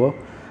হিসাব করব?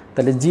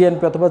 তাহলে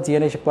জিএনপি অথবা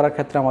জিএনআই হিসাব করার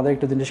ক্ষেত্রে আমাদের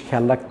একটু জিনিস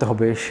খেয়াল রাখতে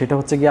হবে, সেটা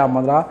হচ্ছে গিয়ে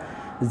আমরা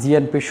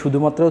জিএনপি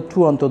শুধুমাত্র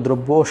চূড়ান্ত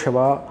দ্রব্য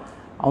সেবা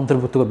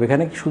অন্তর্ভুক্ত করবো।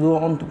 এখানে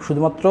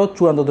শুধুমাত্র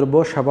চূড়ান্ত দ্রব্য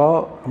সেবা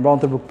আমরা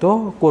অন্তর্ভুক্ত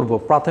করব,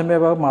 প্রাথমিক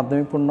এবং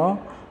মাধ্যমিক পণ্য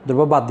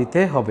দ্রব্য বাদ দিতে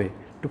হবে।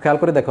 একটু খেয়াল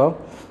করে দেখো,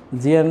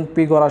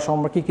 জিএনপি গড়ার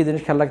সময় কী কী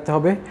জিনিস খেয়াল রাখতে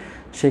হবে?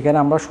 সেখানে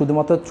আমরা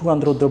শুধুমাত্র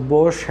চূড়ান্ত দ্রব্য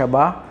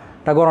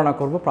সেবাটা গণনা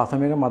করব,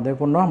 প্রাথমিক এবং মাধ্যমিক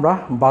পণ্য আমরা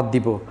বাদ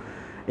দিব।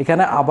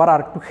 এখানে আবার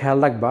আর একটু খেয়াল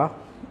রাখবা,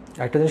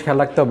 একটা জিনিস খেয়াল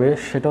রাখতে হবে,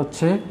 সেটা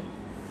হচ্ছে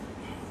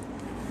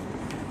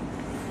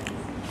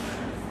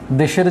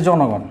দেশের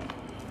জনগণ,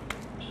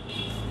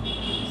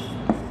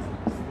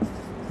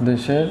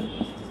 দেশের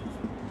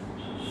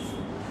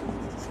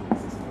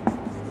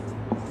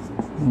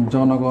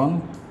জনগণ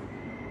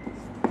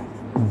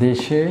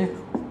দেশে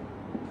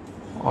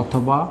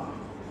অথবা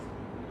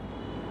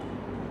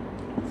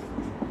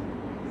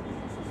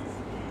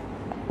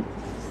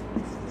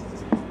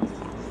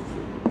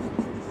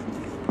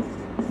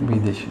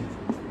বিদেশি।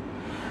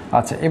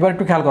 আচ্ছা, এবার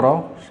একটু খেয়াল করো,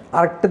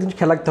 আরেকটা জিনিস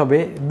খেয়াল রাখতে হবে,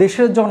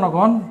 দেশের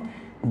জনগণ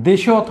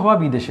দেশে অথবা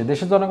বিদেশে,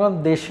 দেশের জনগণ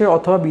দেশে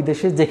অথবা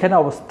বিদেশে যেখানে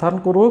অবস্থান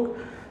করুক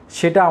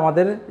সেটা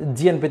আমাদের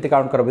জিএনপিতে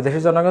কাউন্ট করা হবে।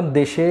 দেশের জনগণ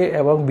দেশে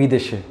এবং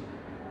বিদেশে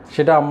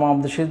সেটা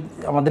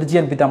আমাদের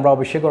জিএনপিতে আমরা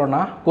অবশ্যই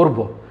গণনা করব।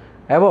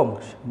 এবং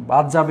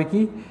বাদ যাবে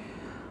কি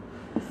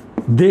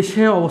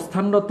দেশে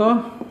অবস্থানরত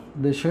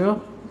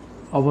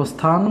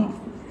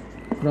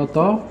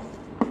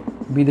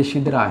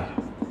বিদেশিদের আয়,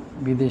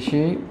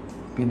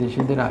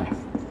 বিদেশিদের আয়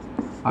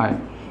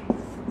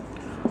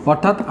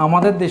অর্থাৎ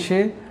আমাদের দেশে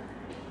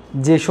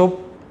যেসব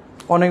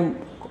অনেক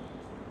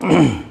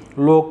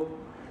লোক,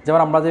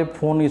 যেমন আমরা যে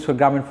ফোন ইউজ করি,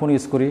 গ্রামীণ ফোন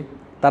ইউজ করি,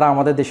 তারা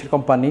আমাদের দেশের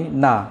কোম্পানি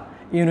না।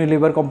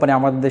 ইউনিলিভার কোম্পানি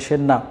আমাদের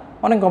দেশের না।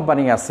 অনেক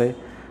কোম্পানি আছে,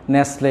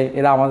 নেসলে,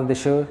 এরা আমাদের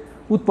দেশে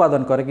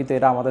উৎপাদন করে কিন্তু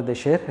এরা আমাদের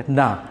দেশের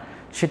না।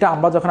 সেটা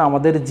আমরা যখন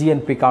আমাদের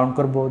জিএনপি কাউন্ট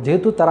করব,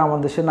 যেহেতু তারা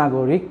আমাদের দেশের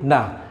নাগরিক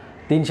না,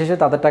 দিন শেষে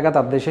তাদের টাকা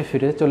তাদের দেশে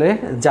ফিরে চলে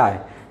যায়,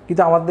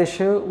 কিন্তু আমাদের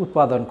দেশে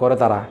উৎপাদন করে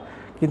তারা।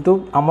 কিন্তু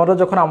আমরা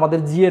যখন আমাদের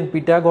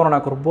জিএনপিটা গণনা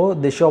করব,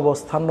 দেশে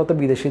অবস্থানরত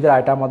বিদেশিদের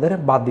আয়টা আমাদের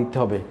বাদ দিতে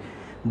হবে।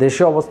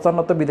 দেশে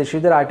অবস্থানরত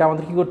বিদেশিদের আয়টা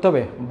আমাদের কী করতে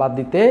হবে? বাদ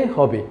দিতে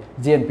হবে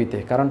জিএনপিতে,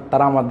 কারণ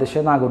তারা আমাদের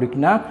দেশের নাগরিক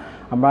না।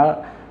 আমরা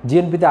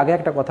জিএনপিতে আগে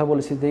একটা কথা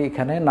বলেছি যে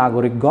এখানে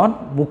নাগরিকগণ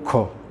মুখ্য,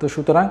 তো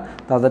সুতরাং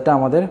তাদেরটা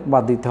আমাদের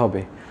বাদ দিতে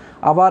হবে।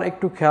 আবার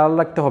একটু খেয়াল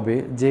রাখতে হবে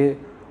যে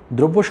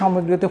দ্রব্য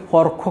সামগ্রীতে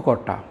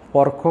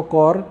পরোক্ষ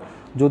কর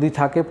যদি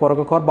থাকে,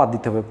 পরোক্ষ কর বাদ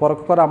দিতে হবে।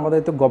 পরোক্ষ কর আমাদের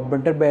তো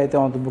গভর্নমেন্টের ব্যয়তে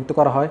অন্তর্ভুক্ত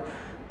করা হয়,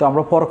 তো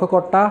আমরা পরোক্ষ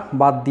করটা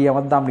বাদ দিয়ে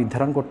আমাদের দাম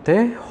নির্ধারণ করতে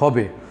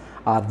হবে।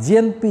 আর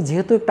জিএনপি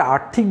যেহেতু একটা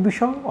আর্থিক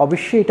বিষয়,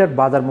 অবশ্যই এটার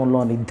বাজার মূল্য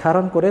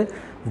নির্ধারণ করে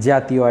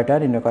জাতীয় আয়টা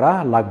নির্ণয় করা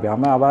লাগবে।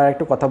 আমি আবার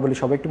একটু কথা বলি,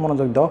 সবাই একটু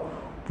মনোযোগ দাও।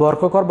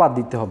 পরোক্ষ কর বাদ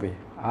দিতে হবে।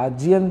 আর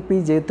জিএনপি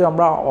যেহেতু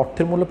আমরা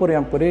অর্থের মূল্য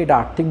পরিমাপ করি, এটা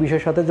আর্থিক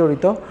বিষয়ের সাথে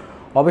জড়িত,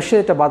 অবশ্যই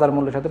এটা বাজার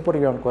মূল্যের সাথে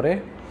পরিমাপ করে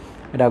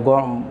এটা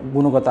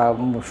গুণগত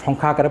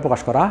সংখ্যা আকারে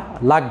প্রকাশ করা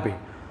লাগবে।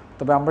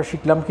 তবে আমরা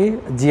শিখলাম কি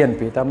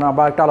জিএনপি, তা আমরা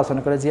আবার একটা আলোচনা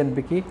করে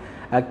জিএনপি কি,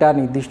 একটা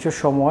নির্দিষ্ট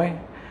সময়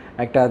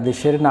একটা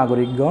দেশের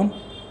নাগরিকগণ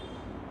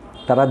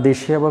তারা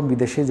দেশে এবং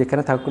বিদেশে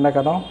যেখানে থাকুক না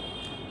কেন,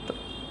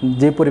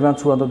 যে পরিমাণ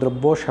চূড়ান্ত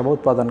দ্রব্য সেবা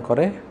উৎপাদন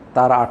করে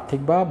তার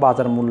আর্থিক বা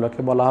বাজার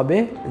মূল্যকে বলা হবে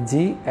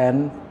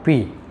জিএনপি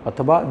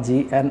অথবা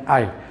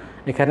জিএনআই।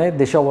 এখানে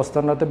দেশে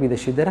অবস্থানরত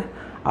বিদেশিদের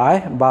আয়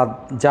বাদ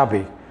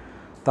যাবে।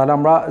 তাহলে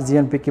আমরা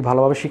জিএনপি কি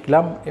ভালোভাবে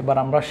শিখলাম। এবার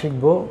আমরা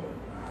শিখব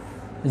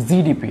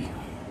জিডিপি।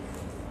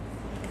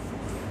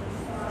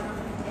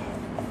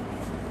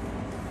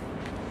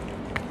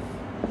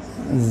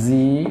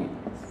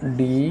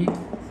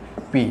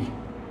 জিডিপি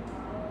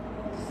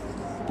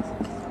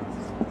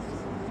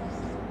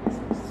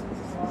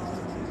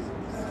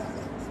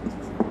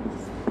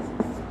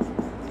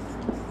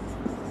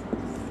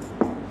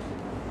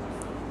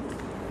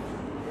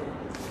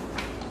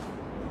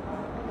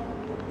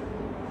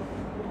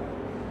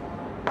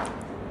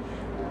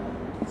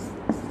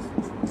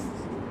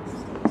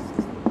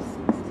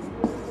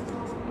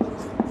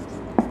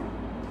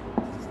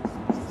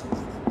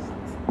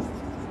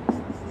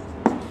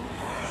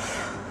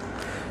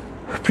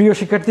প্রিয়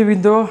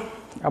শিক্ষার্থীবৃন্দ,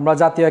 আমরা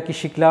জাতীয় আয় কি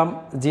শিখলাম,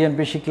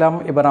 জিএনপি শিখলাম।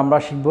 এবার আমরা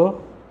শিখব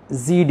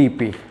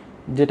জিডিপি,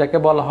 যেটাকে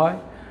বলা হয়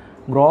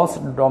গ্রস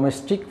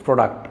ডোমেস্টিক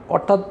প্রোডাক্ট,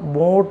 অর্থাৎ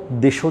মোট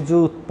দেশজ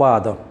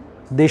উৎপাদন।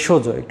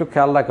 দেশজ, একটু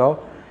খেয়াল রাখাও,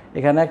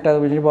 এখানে একটা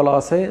জিনিস বলা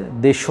আছে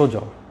দেশজ,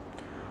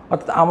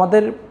 অর্থাৎ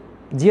আমাদের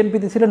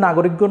জিএনপিতে ছিল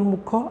নাগরিকগণ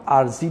মুখ্য,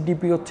 আর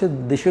জিডিপি হচ্ছে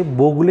দেশের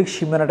ভৌগোলিক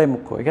সীমানাটাই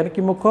মুখ্য। এখানে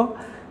কি মুখ্য?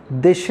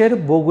 দেশের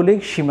ভৌগোলিক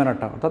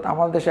সীমানাটা, অর্থাৎ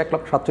আমাদের দেশে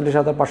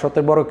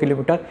 1,47,570 বর্গ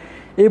কিলোমিটার।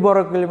 এই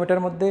বর্গ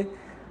কিলোমিটার মধ্যে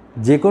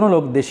যে কোনো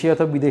লোক, দেশি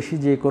অথবা বিদেশি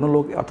যে কোনো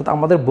লোক, অর্থাৎ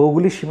আমাদের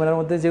ভৌগোলিক সীমানার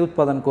মধ্যে যে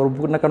উৎপাদন করব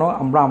না কেন,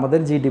 আমরা আমাদের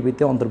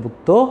জিডিপিতে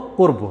অন্তর্ভুক্ত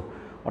করব।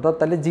 অর্থাৎ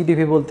তাহলে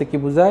জিডিপি বলতে কি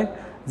বোঝায়?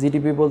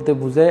 জিডিপি বলতে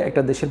বোঝায়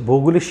একটা দেশের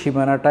ভৌগোলিক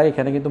সীমানাটা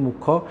এখানে কিন্তু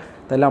মুখ্য।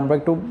 তাহলে আমরা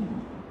একটু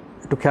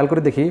খেয়াল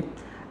করে দেখি,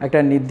 একটা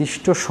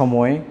নির্দিষ্ট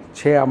সময়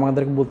সে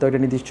আমাদেরকে বলতে হবে,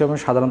 একটা নির্দিষ্ট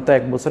সময় সাধারণত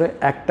 1 বছরে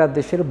একটা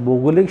দেশের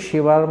ভৌগোলিক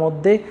সীমার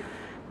মধ্যে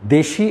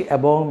দেশি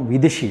এবং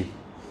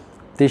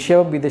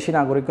বিদেশি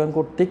নাগরিকগণ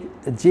কর্তৃক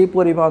যে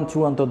পরিমাণ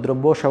চূড়ান্ত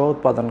দ্রব্য সেবা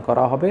উৎপাদন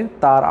করা হবে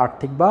তার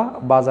আর্থিক বা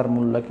বাজার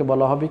মূল্যকে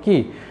বলা হবে কি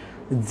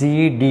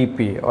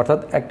জিডিপি। অর্থাৎ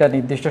একটা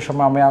নির্দিষ্ট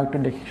সময়, আমি একটু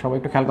দেখি, সবাই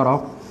একটু খেয়াল করা,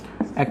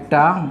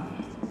 একটা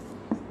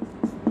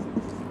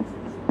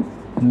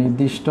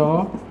নির্দিষ্ট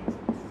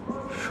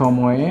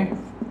সময়ে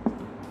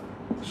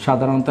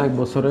সাধারণত 1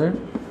 বছরে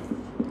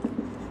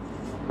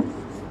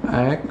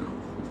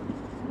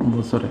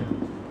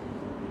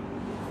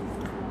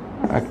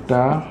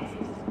একটা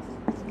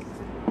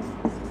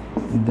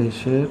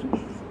দেশের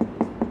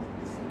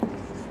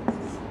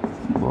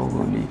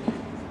ভৌগোলিক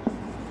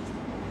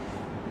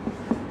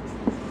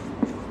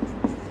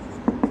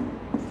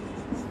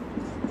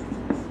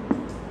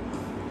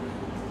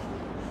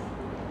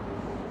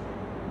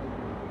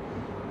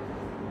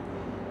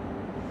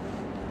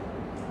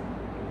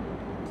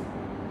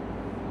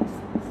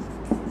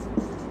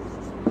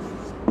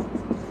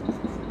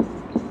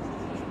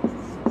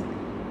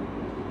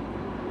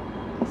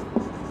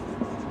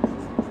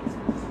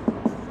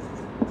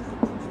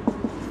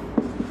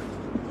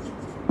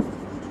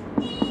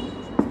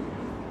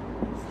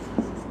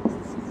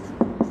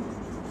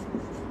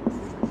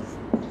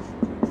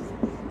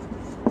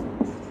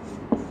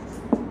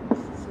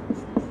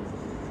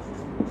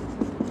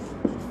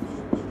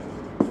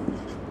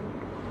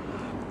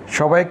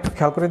সবাই একটু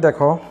খেয়াল করে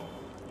দেখো,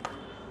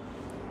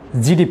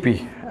 জিডিপি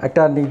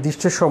একটা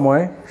নির্দিষ্ট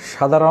সময়ে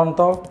সাধারণত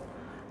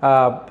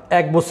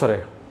 1 বছরে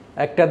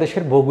একটা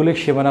দেশের ভৌগোলিক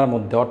সীমানার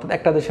মধ্যে, অর্থাৎ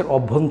একটা দেশের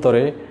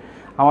অভ্যন্তরে,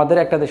 আমাদের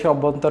একটা দেশের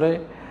অভ্যন্তরে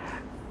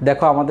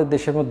দেখো আমাদের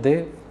দেশের মধ্যে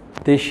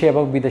দেশি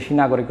এবং বিদেশি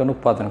নাগরিকগণ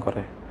উৎপাদন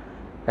করে।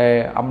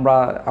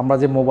 আমরা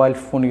যে মোবাইল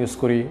ফোন ইউজ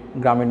করি,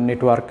 গ্রামীণ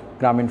নেটওয়ার্ক,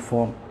 গ্রামীণ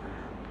ফোন,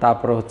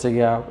 তারপরে হচ্ছে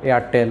গিয়া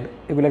এয়ারটেল,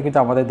 এগুলো কিন্তু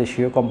আমাদের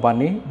দেশীয়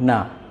কোম্পানি না।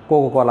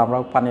 কোকোকোলা আমরা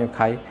পানীয়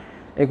খাই,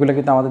 এগুলো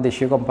কিন্তু আমাদের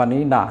দেশীয় কোম্পানি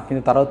না,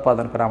 কিন্তু তারা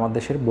উৎপাদন করে আমাদের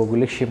দেশের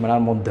ভৌগোলিক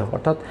সীমানার মধ্যে।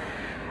 অর্থাৎ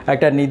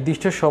একটা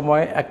নির্দিষ্ট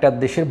সময় একটা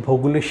দেশের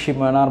ভৌগোলিক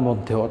সীমানার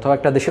মধ্যে অথবা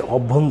একটা দেশের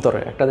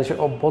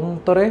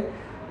অভ্যন্তরে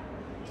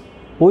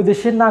ওই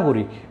দেশের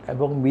নাগরিক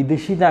এবং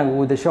বিদেশি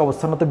ওই দেশে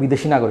অবস্থানরত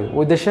বিদেশি নাগরিক,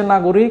 ওই দেশের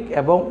নাগরিক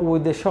এবং ওই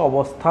দেশে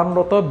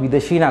অবস্থানরত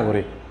বিদেশি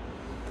নাগরিক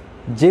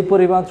যে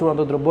পরিমাণ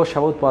চূড়ান্ত দ্রব্য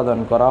সেবা উৎপাদন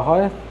করা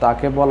হয়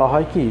তাকে বলা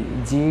হয় কি,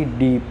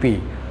 জিডিপি।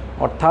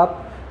 অর্থাৎ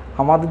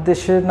আমাদের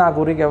দেশের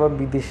নাগরিক এবং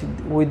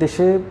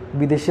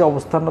বিদেশি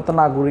অবস্থানরত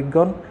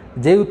নাগরিকগণ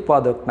যে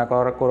উৎপাদক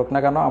করুক না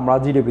কেন আমরা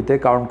জিডিপিতে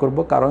কাউন্ট করব,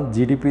 কারণ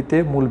জিডিপিতে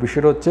মূল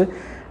বিষয় হচ্ছে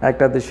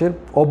একটা দেশের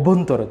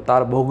অভ্যন্তরে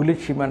তার ভৌগোলিক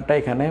সীমানাটা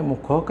এখানে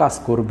মুখ্য কাজ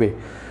করবে।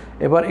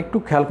 এবার একটু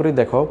খেয়াল করে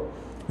দেখো,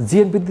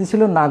 জিএনপিতে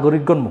ছিল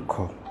নাগরিকগণ মুখ্য,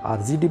 আর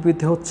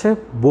জিডিপিতে হচ্ছে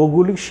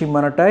ভৌগোলিক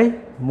সীমানাটাই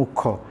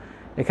মুখ্য।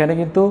 এখানে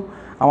কিন্তু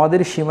আমাদের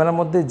সীমানার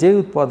মধ্যে যে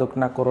উৎপাদক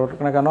না করুক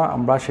না কেন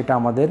আমরা সেটা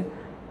আমাদের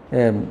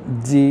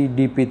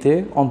জিডিপিতে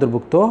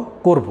অন্তর্ভুক্ত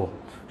করব।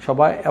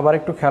 সবাই আবার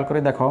একটু খেয়াল করে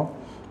দেখো,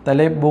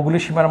 তাহলে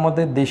ভৌগোলিক সীমানার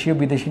মধ্যে দেশীয়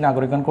বিদেশি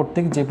নাগরিকগণ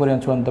কর্তৃক যে পরিমাণ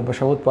চূড়ান্ত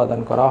সেবা উৎপাদন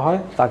করা হয়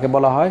তাকে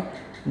বলা হয়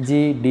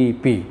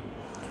জিডিপি।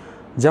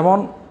 যেমন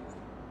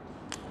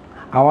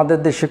আমাদের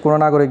দেশে কোনো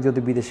নাগরিক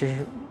যদি বিদেশে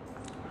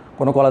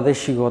কোনো কলেজে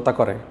শিক্ষকতা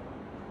করে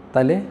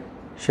তাহলে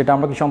সেটা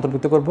আমরা কিছু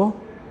অন্তর্ভুক্ত করব,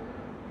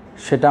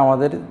 সেটা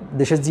আমাদের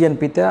দেশের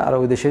জিএনপিতে আর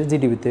ওই দেশের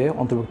জিডিপিতে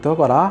অন্তর্ভুক্ত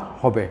করা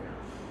হবে।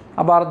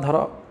 আবার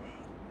ধরো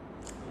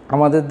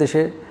আমাদের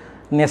দেশে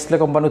নেসলে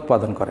কোম্পানি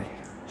উৎপাদন করে,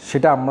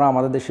 সেটা আমরা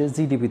আমাদের দেশের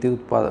জিডিপিতে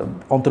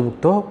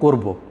অন্তর্ভুক্ত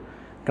করব।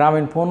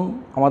 গ্রামীণ ফোন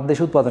আমাদের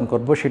দেশে উৎপাদন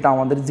করব, সেটা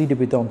আমাদের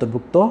জিডিপিতে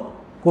অন্তর্ভুক্ত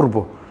করব।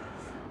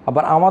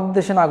 আবার আমাদের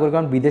দেশে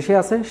নাগরিকগণ বিদেশে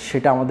আছে,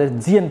 সেটা আমাদের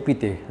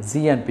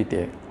জিএনপিতে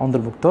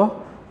অন্তর্ভুক্ত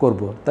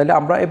করব। তাহলে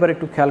আমরা এবার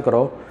একটু খেয়াল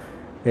করো,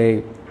 এই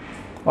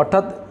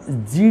অর্থাৎ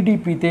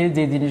জিডিপিতে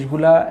যে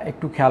জিনিসগুলা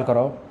একটু খেয়াল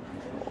করো,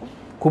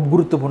 খুব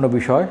গুরুত্বপূর্ণ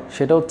বিষয়,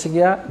 সেটা হচ্ছে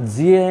গিয়া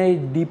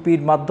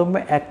জিডিপির মাধ্যমে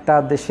একটা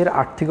দেশের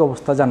আর্থিক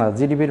অবস্থা জানা,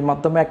 জিডিপির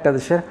মাধ্যমে একটা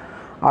দেশের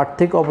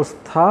আর্থিক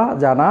অবস্থা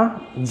জানা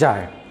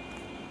যায়।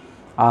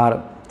 আর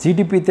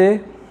জিডিপিতে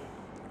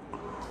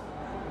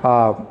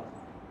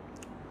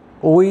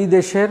ওই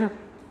দেশের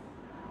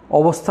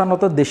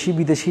অবস্থানরত দেশি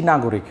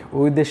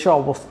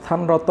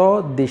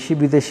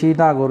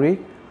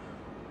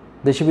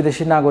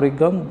বিদেশি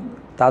নাগরিকগণ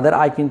তাদের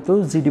আয় কিন্তু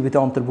জিডিপিতে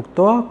অন্তর্ভুক্ত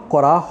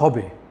করা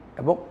হবে।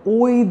 এবং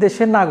ওই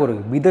দেশের নাগরিক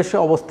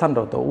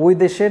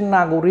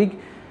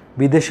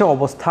বিদেশে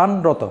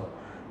অবস্থানরত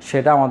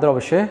সেটা আমাদের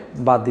অবশ্যই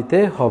বাদ দিতে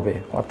হবে।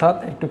 অর্থাৎ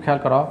একটু খেয়াল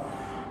করো,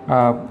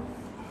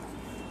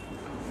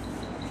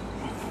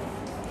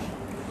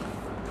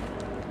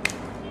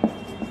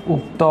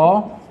 উক্ত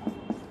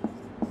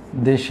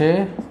দেশে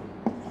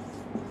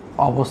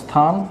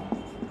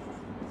অবস্থানরত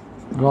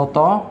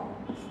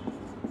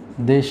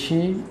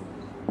দেশি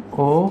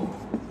ও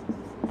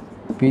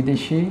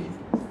বিদেশি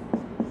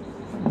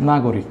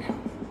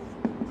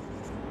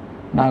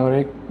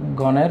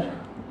নাগরিকগণের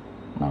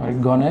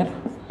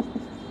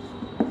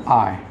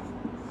আয়,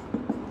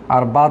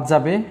 আর বাদ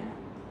যাবে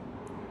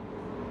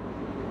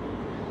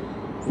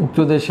উক্ত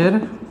দেশের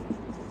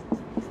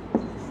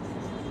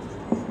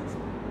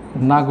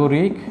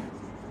নাগরিক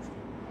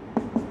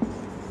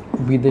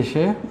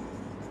বিদেশে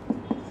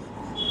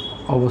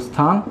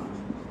অবস্থানরত।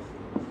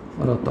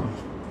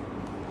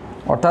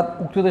 অর্থাৎ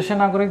উক্ত দেশের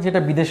নাগরিক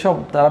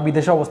যারা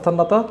বিদেশে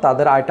অবস্থানরত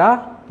তাদের আয়টা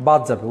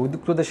বাদ যাবে,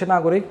 উক্ত দেশের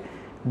নাগরিক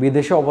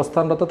বিদেশে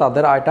অবস্থানরত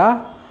তাদের আয়টা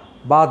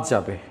বাদ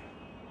যাবে।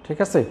 ঠিক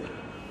আছে,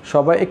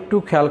 সবাই একটু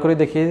খেয়াল করে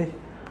দেখি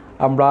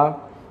আমরা,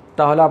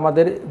 তাহলে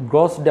আমাদের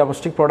গ্রস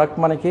ডোমেস্টিক প্রোডাক্ট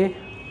মানে কি,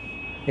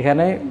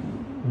 এখানে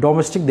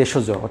ডোমেস্টিক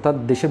দেশজ অর্থাৎ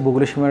দেশের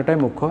ভৌগোলিক সীমানাটাই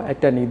মুখ্য।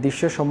 একটা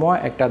নির্দিষ্ট সময়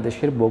একটা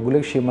দেশের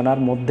ভৌগোলিক সীমানার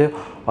মধ্যে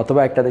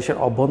অথবা একটা দেশের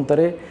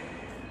অভ্যন্তরে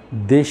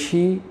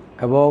দেশি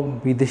এবং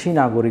বিদেশি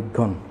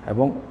নাগরিকগণ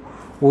এবং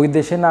ওই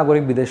দেশের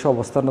নাগরিক বিদেশে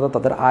অবস্থানরত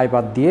তাদের আয়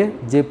বাদ দিয়ে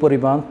যে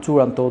পরিমাণ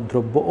চূড়ান্ত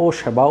দ্রব্য ও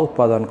সেবা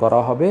উৎপাদন করা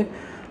হবে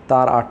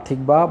তার আর্থিক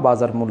বা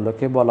বাজার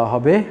মূল্যকে বলা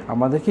হবে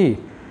আমাদের কি,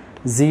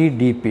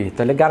 জিডিপি।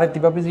 তাহলে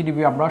গাণিতিকভাবে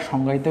জিডিপি আমরা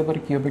সংজ্ঞায়িত করি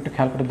কীভাবে একটু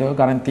খেয়াল করে দেবো।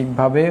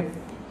 গাণিতিকভাবে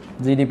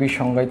জিডিপি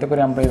সংজ্ঞায়িত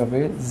করে আমরা এইভাবে,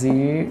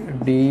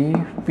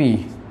 জিডিপি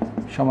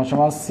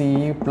সমান সি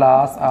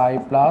প্লাস আই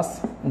প্লাস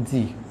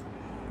জি।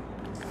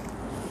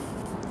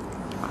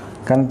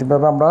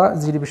 গাণিতিকভাবে আমরা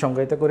জিডিপি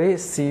সংজ্ঞায়িত করি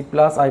সি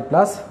প্লাস আই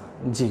প্লাস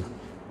জি।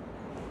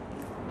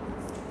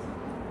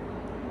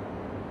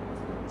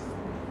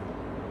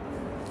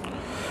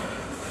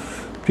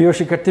 প্রিয়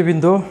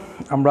শিক্ষার্থীবৃন্দ,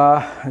 আমরা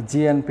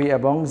জিএনপি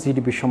এবং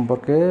জিডিপি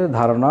সম্পর্কে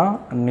ধারণা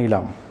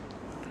নিলাম।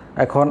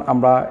 এখন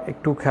আমরা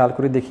একটু খেয়াল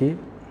করে দেখি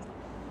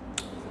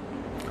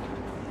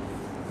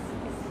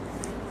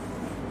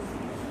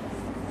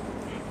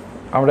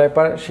আমরা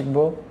এবার শিখব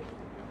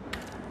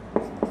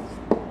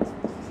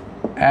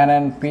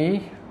এনএনপি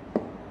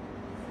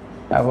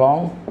এবং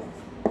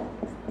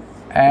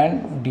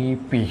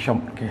এনডিপি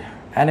সম্পর্কে।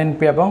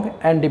 এনএনপি এবং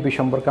এনডিপি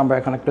সম্পর্কে আমরা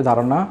এখন একটু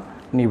ধারণা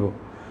নিব।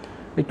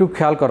 একটু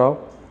খেয়াল করো,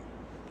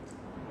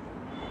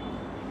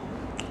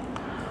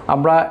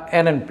 আমরা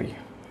এনএনপি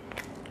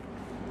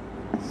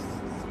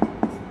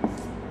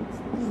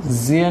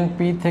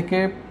জিএনপি থেকে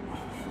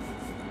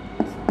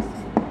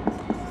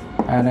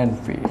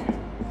এনএনপি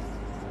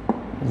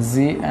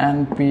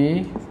জিএনপি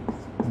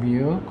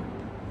বিয়োগ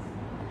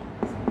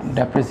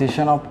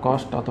ডেপ্রিসিয়েশন অফ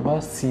কস্ট অথবা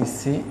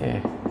সিসিএ।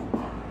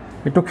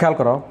 একটু খেয়াল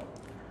করো,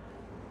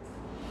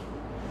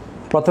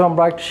 প্রথমে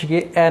আমরা একটু শিখি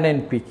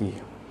এনএনপি কি।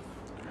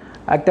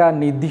 একটা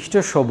নির্দিষ্ট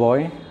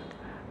সময়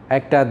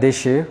একটা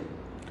দেশে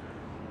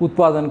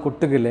উৎপাদন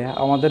করতে গেলে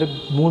আমাদের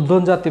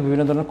মূলধন জাতীয়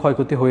বিভিন্ন ধরনের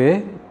ক্ষয়ক্ষতি হয়ে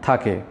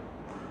থাকে।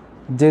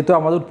 যেহেতু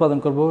আমাদের উৎপাদন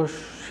করব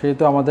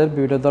সেহেতু আমাদের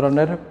বিভিন্ন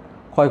ধরনের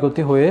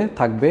ক্ষয়ক্ষতি হয়ে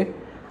থাকবে।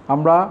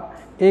 আমরা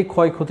এই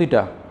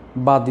ক্ষয়ক্ষতিটা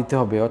বাদ দিতে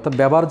হবে, অর্থাৎ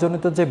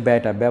ব্যবহারজনিত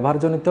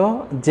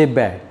যে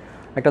ব্যয়,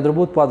 একটা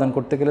দ্রব্য উৎপাদন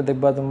করতে গেলে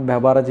দেখবা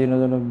ব্যবহারের জন্য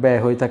ব্যয়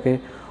হয়ে থাকে।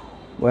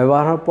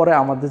 ব্যবহারের পরে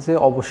আমাদের যে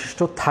অবশিষ্ট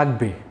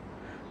থাকবে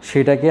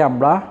সেটাকে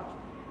আমরা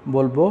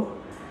বলবো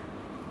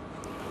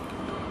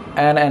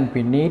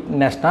NNP, NEET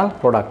national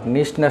product.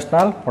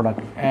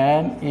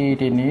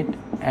 NET NEET,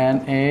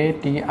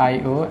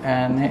 NATIO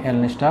NAL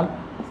national,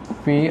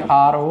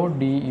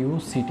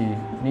 PRODUCT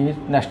NEET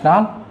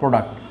national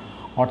product.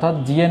 অর্থাৎ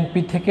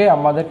জিএনপি থেকে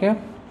আমাদেরকে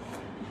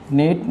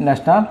নিট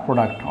ন্যাশনাল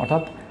প্রোডাক্ট,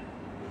 অর্থাৎ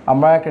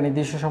আমরা একটা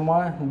নির্দিষ্ট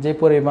সময় যে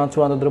পরিমাণ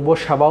চূড়ান্ত দ্রব্য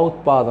সেবা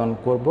উৎপাদন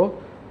করব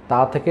তা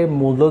থেকে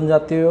মূলধন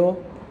জাতীয়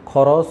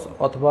খরচ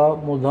অথবা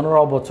মূলধনের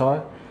অপচয়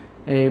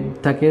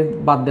থেকে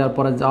বাদ দেওয়ার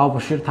পরে যা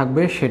অবশিষ্ট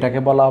থাকবে সেটাকে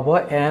বলা হবে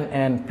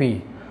এনএনপি।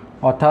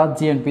 অর্থাৎ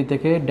জিএনপি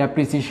থেকে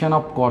ডেপ্রিসিয়েশন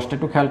অফ কস্ট।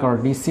 একটু খেয়াল করো,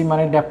 ডিসি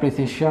মানে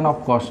depreciation of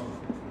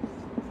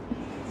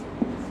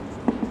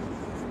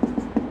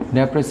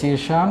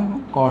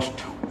cost,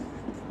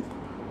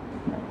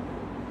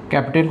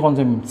 capital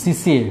consume.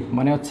 CCA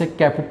মানে হচ্ছে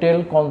ক্যাপিটাল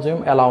কনজিউম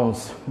অ্যালাউন্স,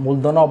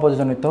 মূলধনের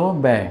অপচয়জনিত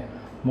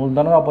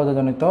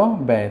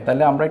ব্যয়।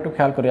 তাহলে আমরা একটু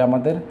খেয়াল করি,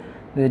 আমাদের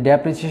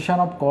ডেপ্রিসিয়েশন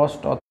অফ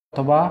কস্ট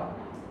অথবা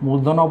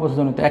মূলধন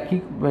অপচয়জনিত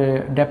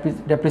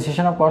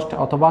ডেপ্রিসিয়েশন অফ কস্ট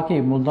অথবা কি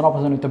মূলধন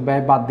অপচয়জনিত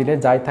ব্যয় বাদ দিলে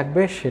যাই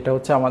থাকবে সেটা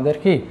হচ্ছে আমাদের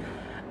কি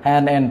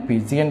এনএনপি।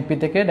 জিএনপি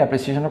থেকে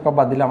ডেপ্রিসিয়েশন অফ কস্ট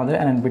বাদ দিলে আমাদের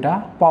এনএনপিটা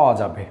পাওয়া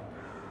যাবে।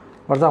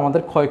 অর্থাৎ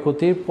আমাদের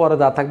ক্ষয়ক্ষতির পরে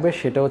যা থাকবে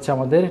সেটা হচ্ছে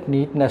আমাদের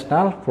নিট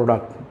ন্যাশনাল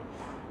প্রোডাক্ট,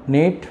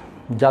 নিট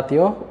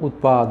জাতীয়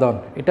উৎপাদন।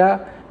 এটা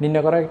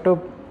নির্ণয় করা একটু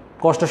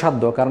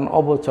কষ্টসাধ্য, কারণ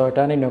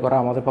অবচয়টা নির্ণয় করা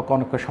আমাদের পক্ষে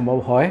অনেক সম্ভব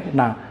হয়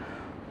না।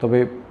 তবে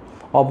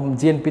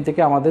জিএনপি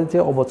থেকে আমাদের যে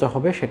অবচয়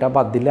হবে সেটা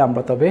বাদ দিলে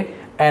আমরা তবে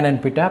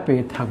এনএনপিটা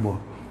পেয়ে থাকব।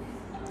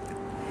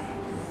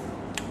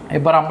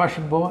 এবার আমরা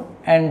শিখব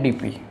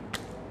NDP.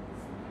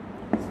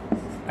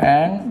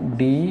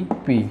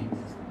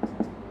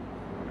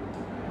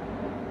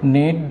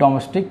 NEET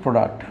domestic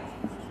product,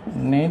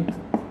 NEET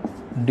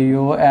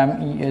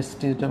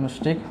DOMEST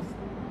domestic,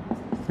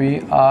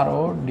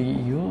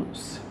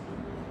 PRODUCT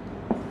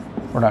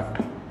product.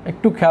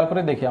 একটু খেয়াল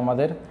করে দেখি,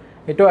 আমাদের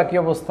এটাও একই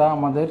অবস্থা।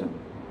 আমাদের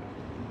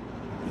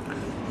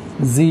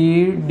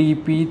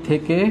জিডিপি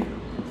থেকে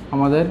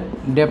আমাদের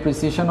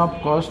ডেপ্রিসিয়েশন অফ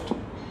কস্ট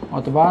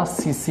অথবা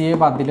সিসিএ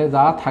বাদ দিলে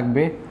যা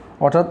থাকবে,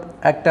 অর্থাৎ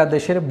একটা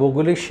দেশের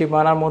ভৌগোলিক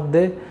সীমানার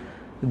মধ্যে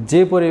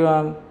যে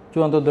পরিমাণ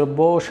চূড়ান্ত দ্রব্য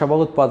ও সেবা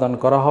উৎপাদন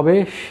করা হবে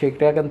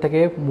সেটা এখান থেকে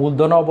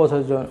মূলধন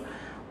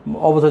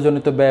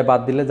অবচয়জনিত ব্যয়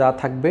বাদ দিলে যা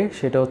থাকবে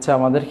সেটা হচ্ছে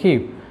আমাদের কি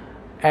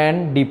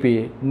এনডিপি,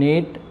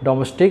 নিট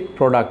ডোমেস্টিক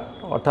প্রোডাক্ট।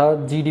 অর্থাৎ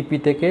জিডিপি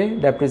থেকে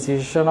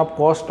ডেপ্রিসিয়েশন অফ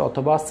কস্ট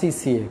অথবা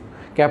সিসিএ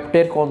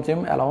ক্যাপিটাল কনজিউম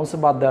অ্যালাউন্স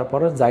বাদ দেওয়ার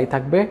পরে যাই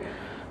থাকবে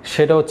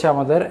সেটা হচ্ছে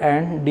আমাদের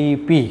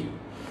এনডিপি।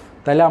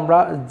 তাহলে আমরা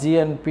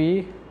জিএনপি,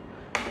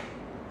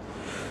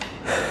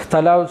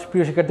 তাহলে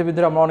প্রিয়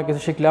শিক্ষার্থীবৃন্দরা আমরা অনেক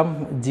কিছু শিখলাম।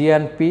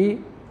 জিএনপি,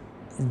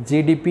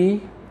 জিডিপি,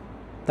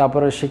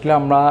 তারপরে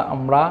শিখলাম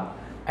আমরা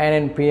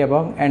এনএনপি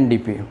এবং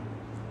এনডিপি।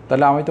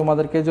 তাহলে আমি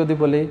তোমাদেরকে যদি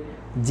বলি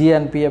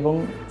জিএনপি এবং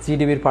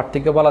জিডিপির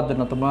পার্থক্য বলার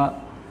জন্য তোমরা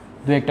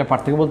দু একটা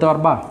পার্থক্য বলতে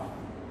পারবা?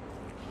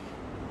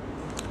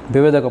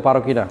 ভেবে দেখো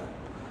পারো কি না।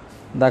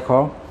 দেখো,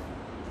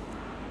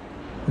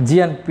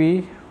 জিএনপি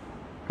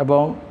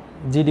এবং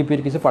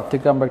জিডিপির কিছু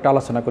পার্থক্য আমরা একটা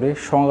আলোচনা করি।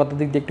 সংগত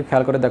দিক দিয়ে একটু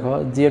খেয়াল করে দেখো,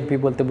 জিএনপি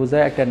বলতে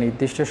বোঝায় একটা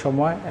নির্দিষ্ট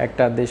সময়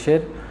একটা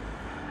দেশের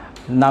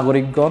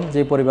নাগরিকগণ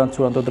যে পরিমাণ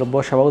চূড়ান্ত দ্রব্য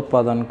সেবা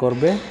উৎপাদন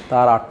করবে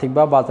তার আর্থিক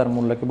বা বাজার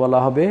মূল্যকে বলা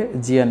হবে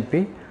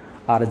জিএনপি।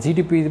 আর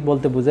জিডিপি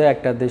বলতে বোঝায়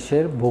একটা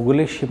দেশের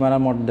ভৌগোলিক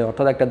সীমানার মধ্যে,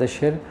 অর্থাৎ একটা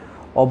দেশের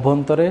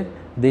অভ্যন্তরে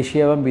দেশি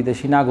এবং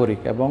বিদেশি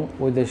নাগরিক এবং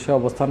ওই দেশে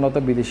অবস্থানরত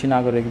বিদেশি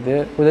নাগরিকদের,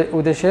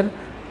 ওই দেশের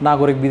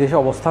নাগরিক বিদেশে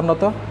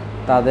অবস্থানরত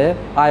তাদের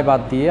আয়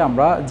বাদ দিয়ে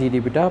আমরা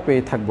জিডিপিটা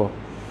পেয়ে থাকব।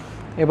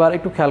 এবার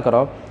একটু খেয়াল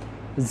করো,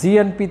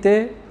 জিএনপিতে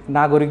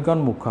নাগরিকগণ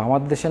মুখ্য।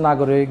 আমাদের দেশের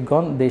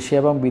নাগরিকগণ দেশে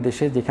এবং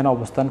বিদেশে যেখানে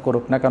অবস্থান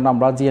করুক না কেন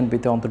আমরা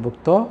জিএনপিতে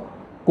অন্তর্ভুক্ত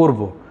করব।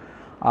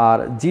 আর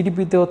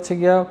জিডিপিতে হচ্ছে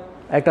গিয়া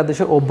একটা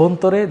দেশের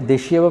অভ্যন্তরে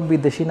দেশি এবং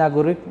বিদেশি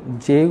নাগরিক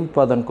যে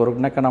উৎপাদন করুক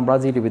না কেন আমরা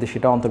জিডিপিতে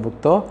সেটা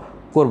অন্তর্ভুক্ত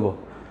করব।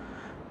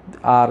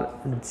 আর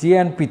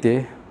জিএনপিতে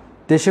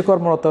দেশে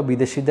কর্মরত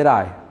বিদেশিদের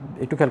আয়,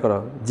 একটু খেয়াল করো,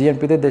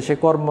 জিএনপিতে দেশে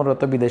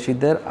কর্মরত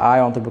বিদেশিদের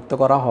আয় অন্তর্ভুক্ত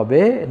করা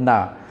হবে না।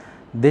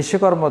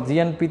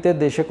 জিএনপিতে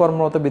দেশে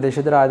কর্মরত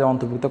বিদেশিদের আয়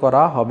অন্তর্ভুক্ত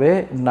করা হবে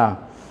না।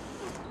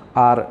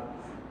 আর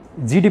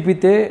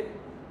জিডিপিতে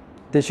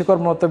দেশে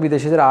কর্মরত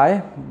বিদেশিদের আয়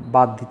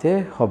বাদ দিতে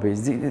হবে।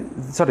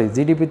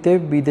 জিডিপিতে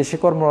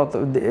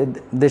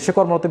দেশে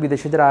কর্মরত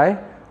বিদেশিদের আয়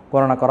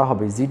গণনা করা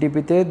হবে।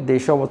 জিডিপিতে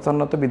দেশে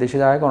অবস্থানরত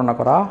বিদেশিদের আয় গণনা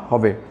করা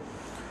হবে।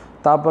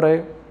 তারপরে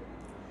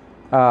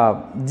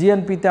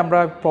জিএনপিতে আমরা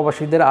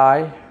প্রবাসীদের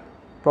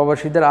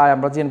আয়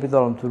আমরা জিএনপিতে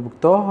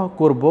অন্তর্ভুক্ত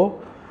করব।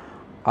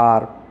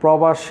 আর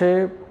প্রবাসে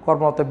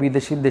কর্মরত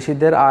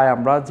দেশিদের আয়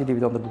আমরা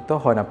জিডিপিতে অন্তর্ভুক্ত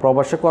হয় না।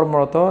 প্রবাসে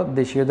কর্মরত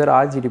দেশীয়দের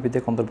আয় জিডিপিতে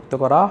অন্তর্ভুক্ত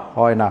করা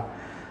হয় না।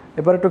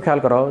 এবার একটু খেয়াল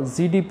করো,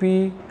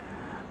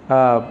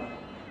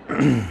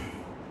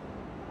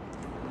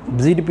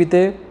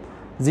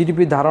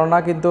 জিডিপি ধারণা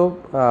কিন্তু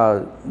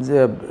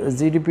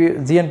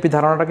জিএনপি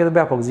ধারণাটা কিন্তু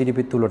ব্যাপক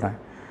জিডিপির তুলনায়।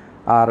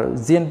 আর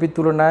জিএনপির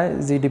তুলনায়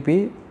জিডিপি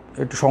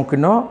একটু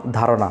সংকীর্ণ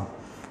ধারণা।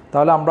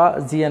 তাহলে আমরা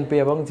জিএনপি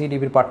এবং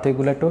জিডিপির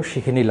পার্থক্যগুলো একটু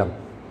শিখে নিলাম।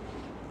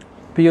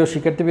 প্রিয়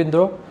শিক্ষার্থীবৃন্দ,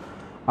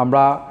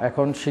 আমরা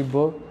এখন শিখব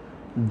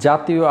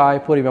জাতীয় আয়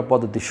পরিমাপ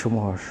পদ্ধতি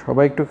সমূহ।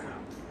 সবাই একটু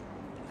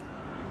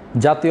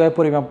জাতীয় আয়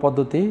পরিমাপ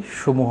পদ্ধতি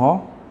সমূহ।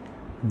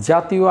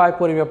 জাতীয় আয়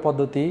পরিমাপ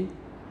পদ্ধতি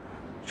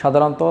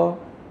সাধারণত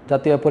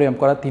জাতীয় আয় পরিমাপ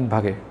করা 3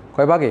 ভাগে।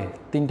 কয় ভাগে?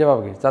 3টে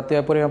ভাগে। জাতীয়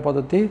আয় পরিমাপ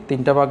পদ্ধতি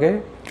 3টা ভাগে।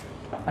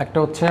 একটা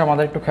হচ্ছে,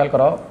 আমাদের একটু খেয়াল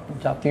করো,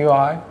 জাতীয়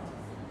আয়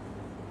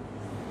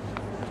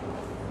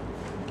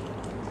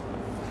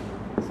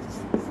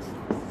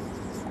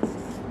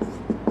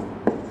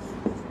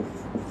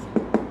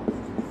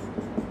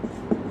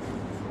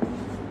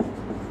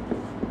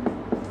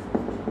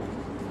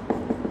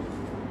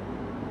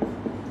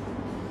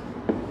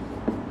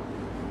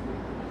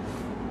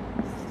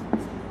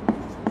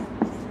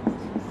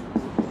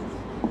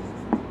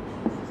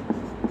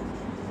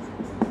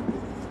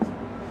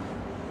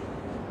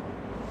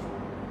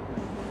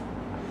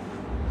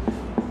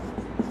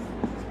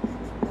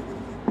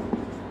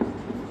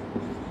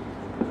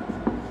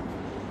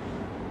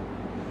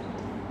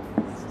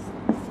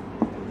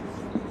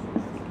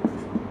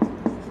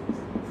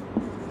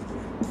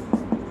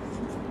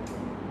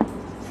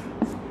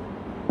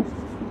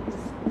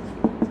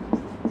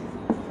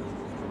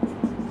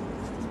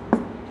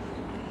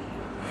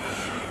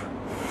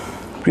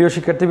প্রিয়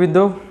শিক্ষার্থীবৃন্দ,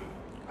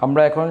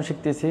 আমরা এখন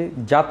শিখতেছি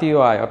জাতীয়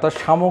আয় অর্থাৎ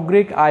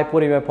সামগ্রিক আয়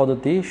পরিমাপ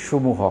পদ্ধতি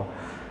সমূহ।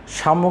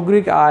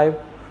 সামগ্রিক আয়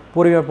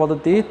পরিমাপ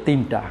পদ্ধতি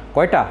 3টা।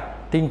 কয়টা?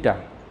 3টা।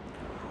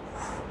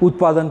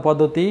 উৎপাদন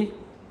পদ্ধতি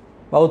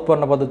বা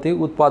উৎপন্ন পদ্ধতি,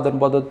 উৎপাদন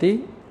পদ্ধতি,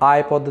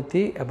 আয়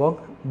পদ্ধতি এবং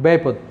ব্যয়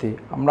পদ্ধতি।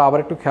 আমরা আবার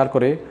একটু খেয়াল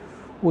করি,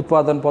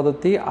 উৎপাদন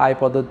পদ্ধতি, আয়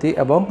পদ্ধতি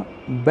এবং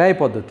ব্যয়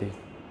পদ্ধতি।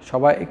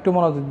 সবাই একটু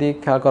মনোযোগ দিয়ে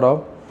খেয়াল করো।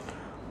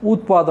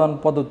 উৎপাদন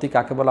পদ্ধতি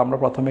কাকে বলে আমরা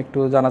প্রথমে একটু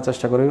জানার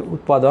চেষ্টা করি।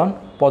 উৎপাদন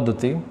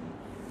পদ্ধতি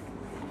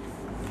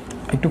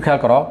একটু খেয়াল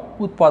করো।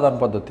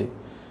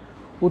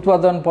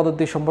 উৎপাদন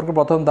পদ্ধতি সম্পর্কে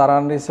প্রথম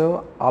ধারণা দিয়েছে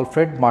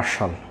আলফ্রেড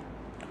মার্শাল।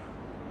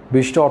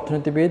 বিশিষ্ট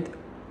অর্থনীতিবিদ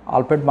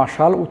আলফ্রেড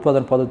মার্শাল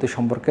উৎপাদন পদ্ধতি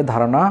সম্পর্কে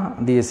ধারণা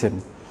দিয়েছেন।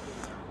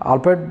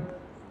 আলফ্রেড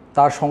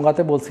তার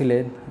সংজ্ঞাতে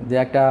বলছিলেন যে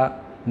একটা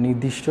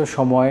নির্দিষ্ট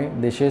সময়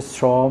দেশের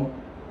শ্রম,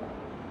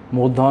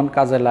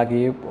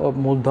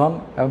 মূলধন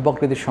এবং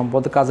প্রকৃতির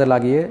সম্পদ কাজে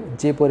লাগিয়ে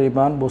যে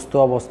পরিমাণ বস্তু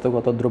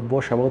অবস্থাগত দ্রব্য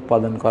সেবা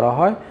উৎপাদন করা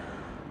হয়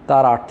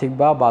তার আর্থিক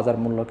বা বাজার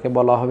মূল্যকে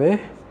বলা হবে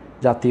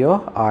জাতীয়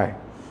আয়।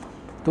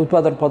 তো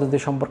উৎপাদন পদ্ধতি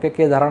সম্পর্কে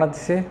কে ধারণা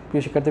দিছে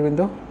প্রিয়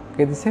শিক্ষার্থীবৃন্দ?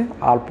 কে দিছে?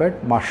 Alfred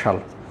martial.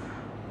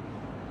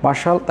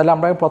 তাহলে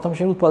আমরা প্রথম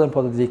শিখি উৎপাদন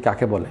পদ্ধতি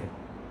কাকে বলে।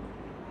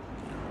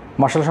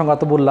 মার্শাল সংজ্ঞা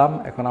তো বললাম,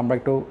 এখন আমরা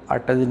একটু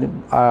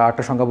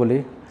আরেকটা সংজ্ঞা বলি।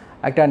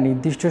 একটা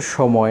নির্দিষ্ট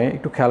সময়ে,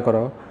 একটু খেয়াল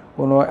করো,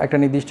 কোনো একটা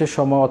নির্দিষ্ট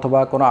সময় অথবা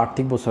কোনো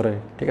আর্থিক বছরে,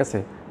 ঠিক আছে,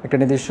 একটা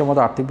নির্দিষ্ট সময়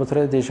আর্থিক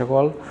বছরে যে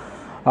সকল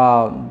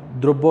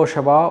দ্রব্য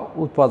সেবা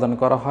উৎপাদন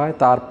করা হয়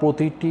তার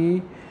প্রতিটি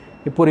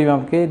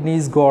পরিমাণকে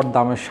নিজ গড়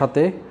দামের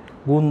সাথে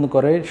গুণ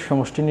করে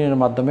সমষ্টি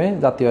নির্ণয়ের মাধ্যমে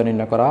জাতীয় আয়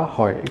নির্ণয় করা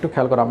হয়। একটু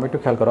খেয়াল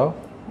করো,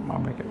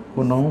 আমরা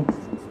কোনো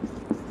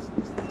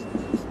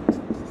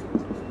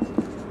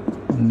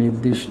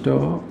নির্দিষ্ট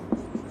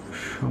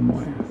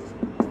সময়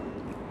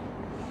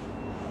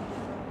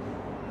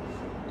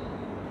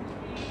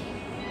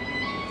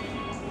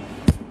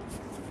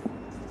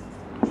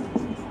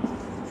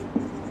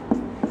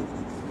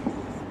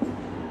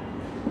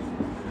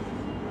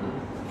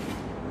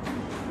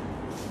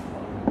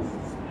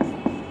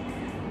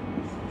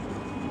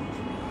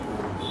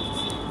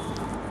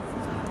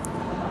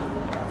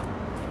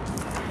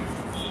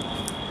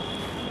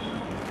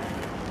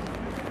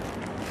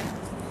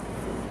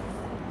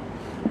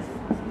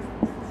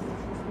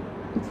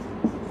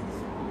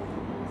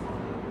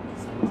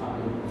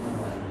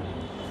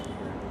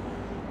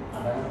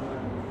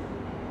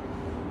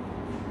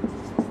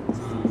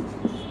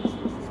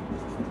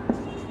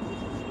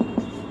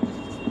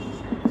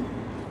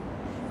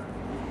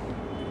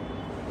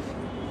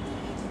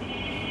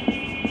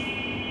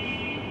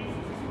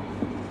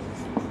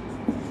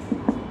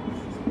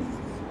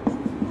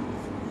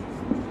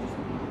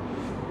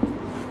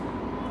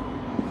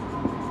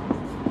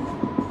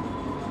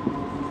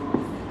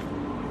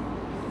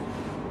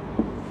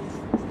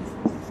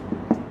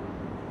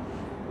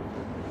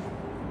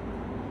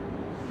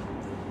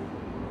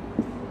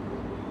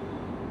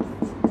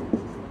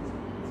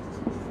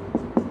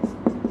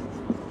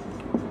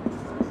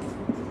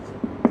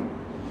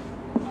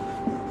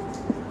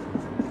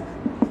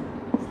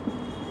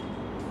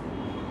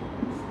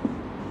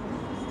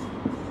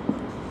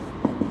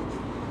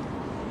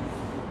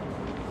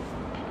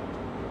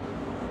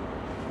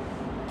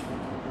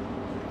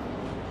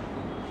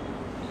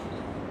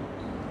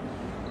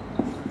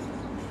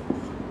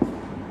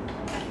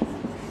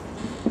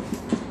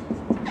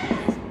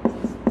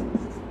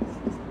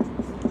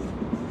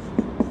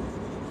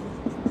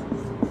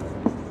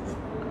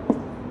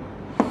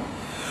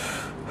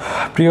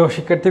প্রিয়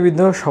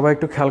শিক্ষার্থীবৃন্দ, সবাই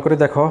একটু খেয়াল করে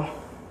দেখো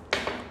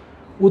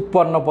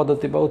উৎপন্ন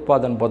পদ্ধতি বা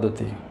উৎপাদন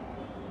পদ্ধতি।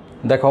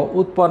 দেখো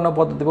উৎপন্ন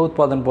পদ্ধতি বা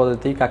উৎপাদন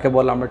পদ্ধতি কাকে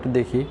বলে আমরা একটু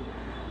দেখি।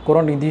 কোনো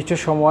নির্দিষ্ট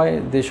সময়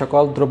যে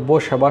সকল দ্রব্য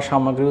সেবা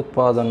সামগ্রী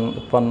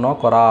উৎপন্ন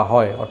করা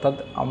হয়, অর্থাৎ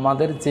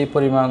আমাদের যে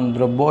পরিমাণ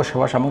দ্রব্য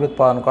সেবা সামগ্রী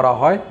উৎপাদন করা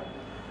হয়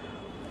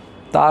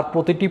তার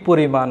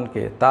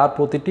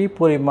প্রতিটি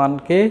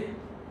পরিমাণকে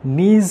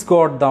নিজ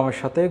গড় দামের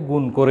সাথে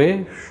গুণ করে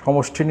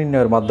সমষ্টি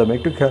নির্ণয়ের মাধ্যমে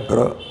একটু খেয়াল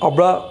করো।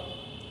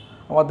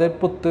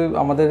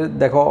 আমাদের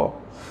দেখো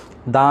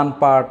ধান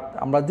পাট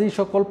আমরা যেই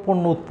সকল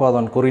পণ্য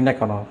উৎপাদন করি না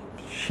কেন,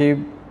 সেই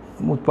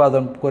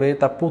উৎপাদন করে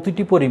তার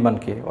প্রতিটি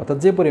পরিমাণকে, অর্থাৎ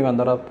যে পরিমাণ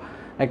ধরো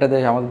একটা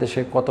দেশ, আমাদের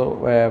দেশে কত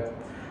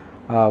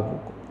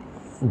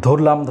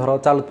ধরো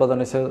চাল উৎপাদন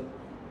হয়েছে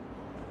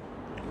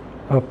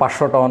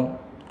 500 টন,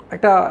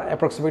 একটা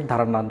অ্যাপ্রক্সিমেট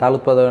ধারণা, ডাল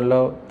উৎপাদন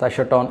হলো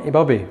 400 টন।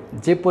 এভাবে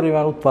যে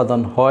পরিমাণ উৎপাদন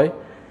হয়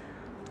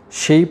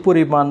সেই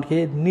পরিমাণকে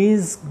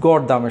নিজ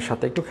গড় দামের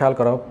সাথে একটু খেয়াল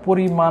করা,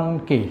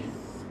 পরিমাণকে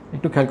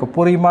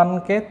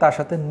তার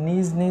সাথে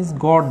নিজ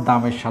গড়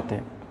দামের সাথে,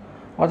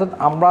 অর্থাৎ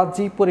আমরা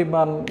যে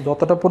পরিমাণ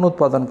যতটা পণ্য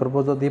উৎপাদন করব,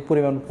 যদি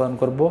পরিমাণ উৎপাদন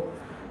করব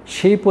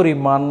সেই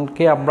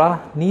পরিমাণকে আমরা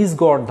নিজ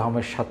গড়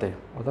দামের সাথে,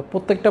 অর্থাৎ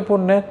প্রত্যেকটা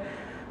পণ্যের,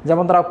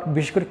 যেমন তারা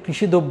বিশেষ করে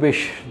কৃষি দ্রব্যের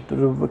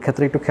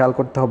ক্ষেত্রে একটু খেয়াল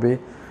করতে হবে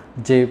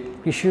যে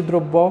কৃষি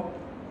দ্রব্য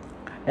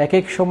এক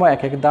এক সময়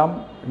এক এক দাম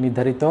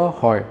নির্ধারিত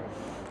হয়।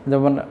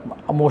 যেমন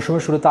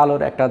মৌসুমের শুরুতে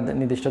আলুর একটা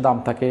নির্দিষ্ট দাম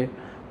থাকে,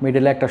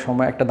 মিডলে একটা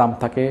সময় একটা দাম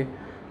থাকে,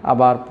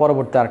 আবার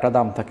পরবর্তী আরেকটা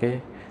দাম থাকে।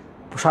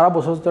 সারা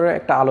বছর ধরে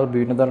একটা আলুর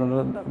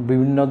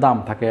বিভিন্ন দাম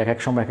থাকে, এক এক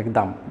সময় এক এক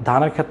দাম।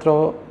 ধানের ক্ষেত্রেও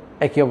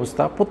একই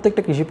অবস্থা,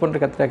 প্রত্যেকটা কৃষি পণ্যের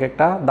ক্ষেত্রে এক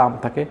একটা দাম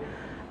থাকে।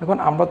 এখন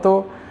আমরা তো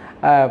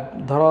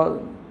ধরো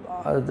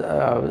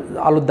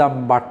আলুর দাম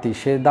বাড়তি,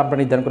 সে দামটা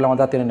নির্ধারণ করলে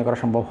আমাদের নির্ণয় করা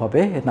সম্ভব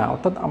হবে না,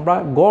 অর্থাৎ আমরা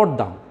গড়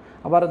দাম।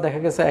 আবার দেখা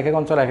গেছে এক এক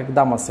অঞ্চলে এক এক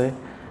দাম আছে,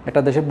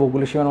 একটা দেশের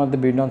ভৌগোলিক সীমার মধ্যে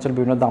বিভিন্ন অঞ্চলে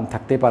বিভিন্ন দাম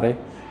থাকতেই পারে।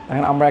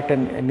 এখন আমরা একটা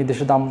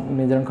নির্দিষ্ট দাম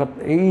নির্ধারণ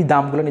এই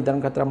দামগুলো নির্ধারণ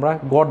ক্ষেত্রে আমরা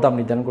গড় দাম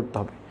নির্ধারণ করতে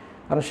হবে,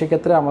 কারণ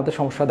সেক্ষেত্রে আমাদের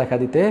সমস্যা দেখা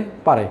দিতে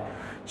পারে।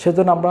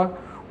 সেজন্য আমরা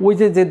ওই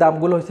যে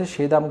দামগুলো হয়েছে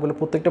সেই দামগুলো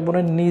প্রত্যেকটা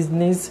পণ্যের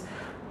নিজ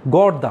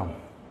গড়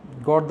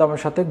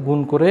দামের সাথে গুণ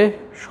করে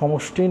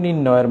সমষ্টি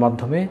নির্ণয়ের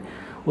মাধ্যমে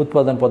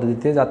উৎপাদন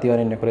পদ্ধতিতে জাতীয়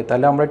নির্ণয় করি।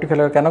 তাহলে আমরা একটু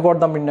খেয়াল কেন গড়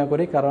দাম নির্ণয়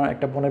করি, কারণ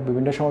একটা পণ্যের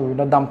বিভিন্ন সময়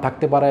বিভিন্ন দাম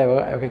থাকতে পারে,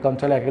 এক এক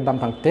অঞ্চলে এক এক দাম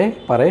থাকতে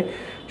পারে।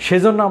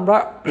 সেজন্য আমরা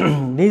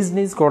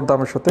নিজ গড়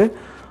দামের সাথে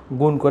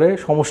গুণ করে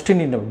সমষ্টি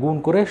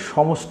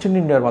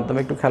নির্ণয়ের মাধ্যমে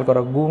একটু খেয়াল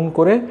করা, গুণ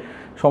করে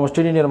সমষ্টি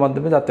নির্ণয়ের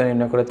মাধ্যমে জাতীয়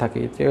নির্ণয় করে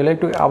থাকি। এগুলো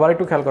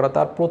একটু খেয়াল করা,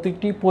 তার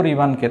প্রতিটি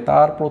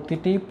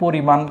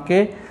পরিমাণকে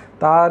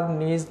তার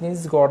নিজ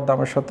গড়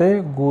দামের সাথে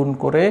গুণ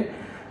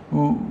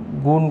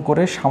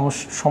করে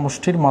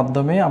সমষ্টির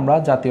মাধ্যমে আমরা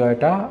জাতীয়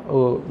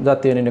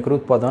নির্ণয় করি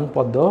উৎপাদন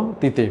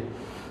পদ্ধতিতে।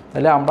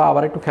 তাহলে আমরা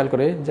আবার একটু খেয়াল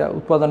করি যে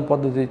উৎপাদন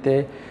পদ্ধতিতে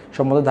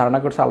সম্বন্ধে ধারণা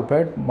করছে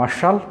আলফ্রেড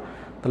মার্শাল।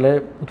 তাহলে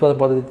উৎপাদন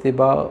পদ্ধতি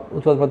বা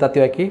উৎপাদন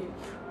জাতীয় কি,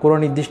 কোনো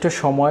নির্দিষ্ট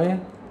সময়ে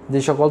যে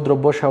সকল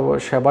দ্রব্য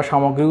সেবা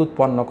সামগ্রী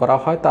উৎপন্ন করা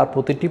হয় তার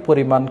প্রতিটি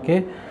পরিমাণকে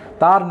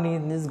তার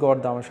নিজ গড়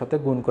দামের সাথে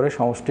গুণ করে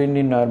সমষ্টি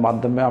নির্ণয়ের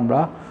মাধ্যমে আমরা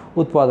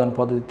উৎপাদন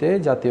পদ্ধতিতে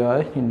জাতীয়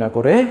আয় নির্ণয়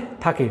করে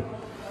থাকি।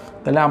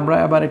 তাহলে আমরা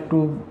এবার একটু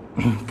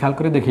খেয়াল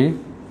করে দেখি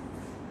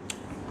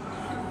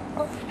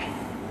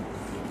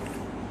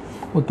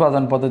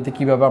উৎপাদন পদ্ধতি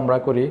কিভাবে আমরা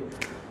করি।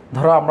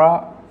 ধরো আমরা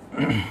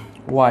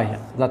ওয়াই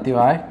জাতীয়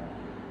আয়,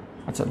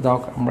 আচ্ছা যাও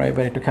আমরা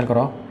এবার একটু খেয়াল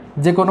করো,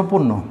 যে কোনো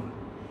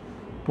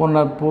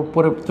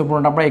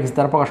পণ্যটা আমরা এক্স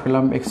দ্বারা প্রকাশ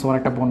করলাম, x1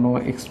 একটা পণ্য,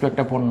 x2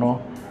 একটা পণ্য,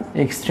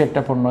 x3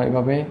 একটা পণ্য,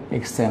 এভাবে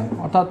xn।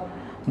 অর্থাৎ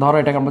ধরো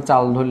এটাকে আমরা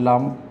চাল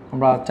ধরলাম,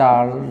 আমরা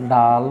চাল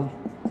ডাল,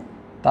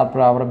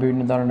 তারপরে আমরা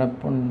বিভিন্ন ধরনের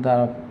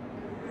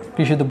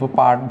কৃষি দ্রব্য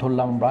পাট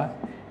ধরলাম আমরা।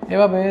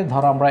 এভাবে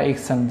ধরো আমরা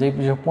xn যে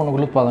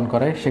পণ্যগুলো উৎপাদন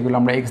করে সেগুলো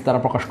আমরা x দ্বারা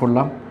প্রকাশ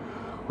করলাম।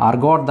 আর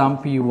গড় দাম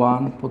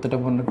P1, প্রতিটা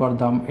পণ্যের গড়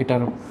দাম,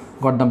 এটার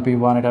গড় দাম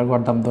P1, এটার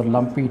গড় দাম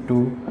ধরলাম P2,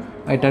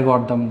 এটার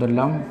গড় দাম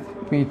ধরলাম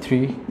P3,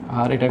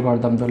 আর এটার গড়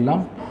দাম ধরলাম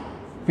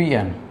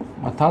Pn।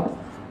 অর্থাৎ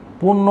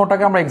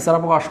পণ্যটাকে আমরা x দ্বারা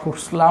প্রকাশ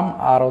করলাম,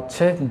 আর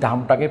হচ্ছে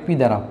দামটাকে P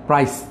দ্বারা,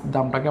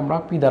 দামটাকে আমরা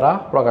P দ্বারা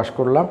প্রকাশ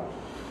করলাম।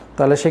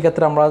 তাহলে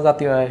সেক্ষেত্রে আমরা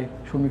জাতীয় আয়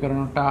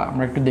সমীকরণটা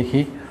আমরা একটু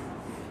দেখি,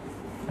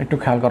 একটু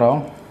খেয়াল করো।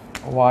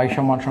 y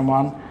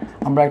সমান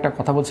আমরা একটা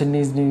কথা বলছি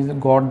নিজ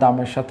গড়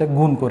দামের সাথে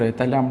গুণ করে।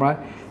 তাহলে আমরা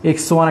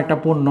x1 একটা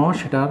পণ্য,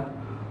 সেটার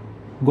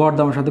গড়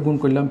দামের সাথে গুণ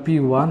করলাম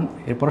P1,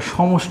 এরপর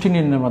সমষ্টি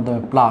নির্ণয়ের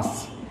মাধ্যমে plus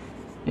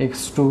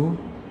x2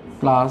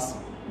 plus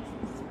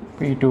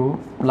P2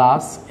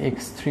 plus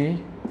x3,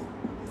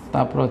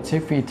 তারপর হচ্ছে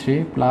P3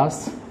 প্লাস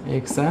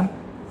xn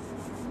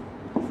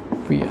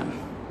Pn।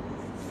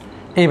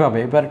 এইভাবে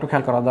এবার একটু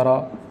খেয়াল করা, ধরো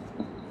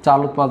চাল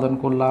উৎপাদন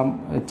করলাম,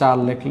 চাল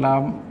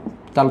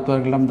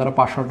উৎপাদন করলাম ধরো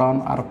 500 টন,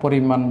 আর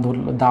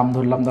দাম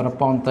ধরলাম ধরো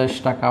 50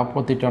 টাকা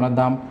প্রতি টনের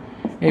দাম।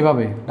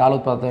 এইভাবে ডাল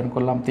উৎপাদন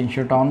করলাম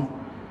 300 টন,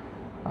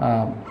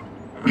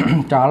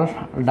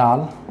 ডাল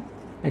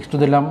x2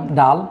 দিলাম,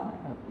 ডাল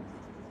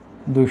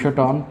 200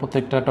 টন,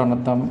 প্রত্যেকটা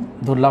টনের দাম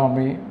ধরলাম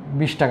আমি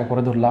 20 টাকা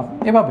করে ধরলাম।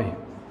 এভাবে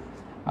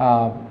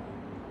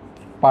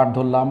পাট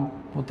ধরলাম,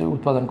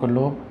 উৎপাদন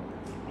করলো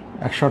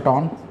 100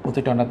 টন,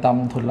 প্রতি টনের দাম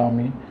ধরলাম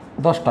আমি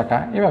 10 টাকা।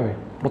 এভাবে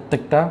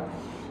প্রত্যেকটা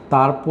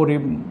তার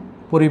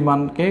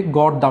পরিমাণকে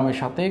গড় দামের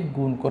সাথে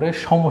গুণ করে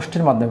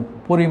সমষ্টির মাধ্যমে,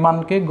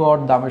 পরিমাণকে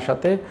গড় দামের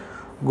সাথে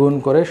গুণ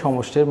করে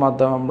সমষ্টির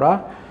মাধ্যমে আমরা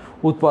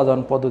উৎপাদন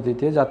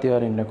পদ্ধতিতে জাতীয়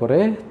আয় নির্ণয় করে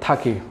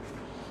থাকি।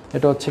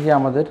 এটা হচ্ছে কি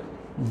আমাদের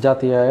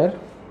জাতীয় আয়ের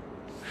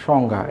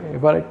সংজ্ঞা।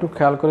 এবার একটু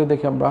খেয়াল করে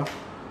দেখি আমরা,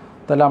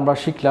 তাহলে আমরা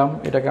শিখলাম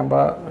এটাকে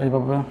আমরা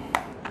এইভাবে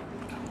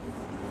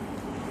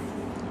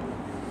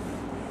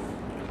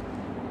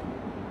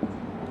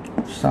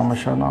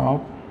summation of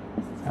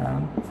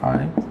n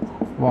I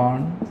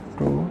 1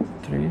 2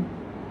 3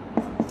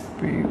 p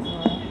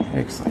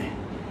x I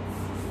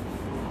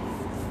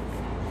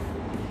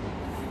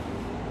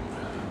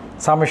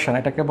summation,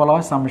 এটাকে বলা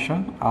হয় সামেশন।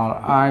 আর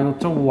আই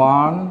হচ্ছে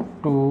 1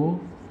 2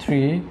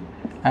 3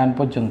 n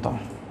পর্যন্ত,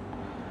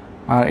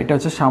 আর এটা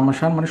হচ্ছে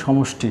সামেশন মানে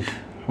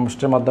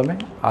সমষ্টির মাধ্যমে,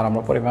 আর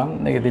আমরা পরিমাণ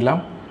লিখে দিলাম।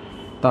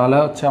 তাহলে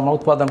হচ্ছে আমরা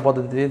উৎপাদন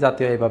পদ্ধতি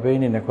জাতীয় এইভাবেই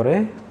নির্ণয় করে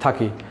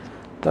থাকি।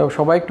 তো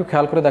সবাই একটু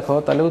খেয়াল করে দেখো,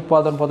 তাহলে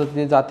উৎপাদন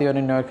পদ্ধতি জাতীয়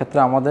নির্ণয়ের ক্ষেত্রে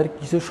আমাদের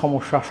কিছু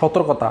সমস্যা,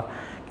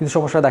 কিছু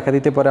সমস্যা দেখা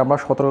দিতে পারে। আমরা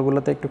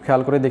সতর্কগুলোতে একটু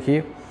খেয়াল করে দেখি।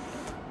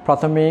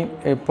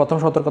 প্রথম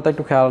সতর্কতা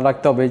একটু খেয়াল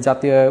রাখতে হবে,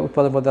 জাতীয়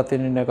উৎপাদন পদ্ধতি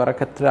নির্ণয় করার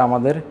ক্ষেত্রে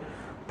আমাদের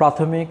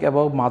প্রাথমিক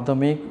এবং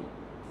মাধ্যমিক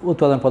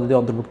উৎপাদন পদ্ধতি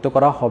অন্তর্ভুক্ত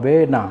করা হবে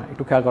না।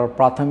 একটু খেয়াল করো,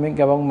 প্রাথমিক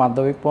এবং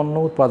মাধ্যমিক পণ্য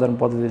উৎপাদন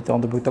পদ্ধতিতে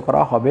অন্তর্ভুক্ত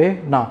করা হবে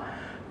না।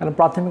 কারণ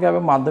প্রাথমিক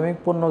এবং মাধ্যমিক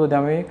পণ্য যদি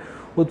আমি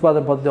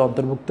উৎপাদন পদ্ধতি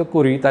অন্তর্ভুক্ত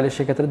করি, তাহলে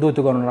সেক্ষেত্রে দ্বৈত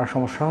গণনার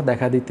সমস্যা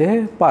দেখা দিতে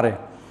পারে।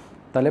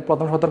 তাহলে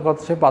প্রথম সতর্কতা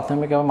হচ্ছে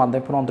প্রাথমিক এবং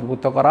মাধ্যমিক পণ্য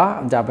অন্তর্ভুক্ত করা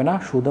যাবে না,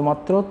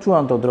 শুধুমাত্র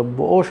চূড়ান্ত দ্রব্য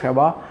ও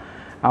সেবা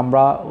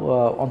আমরা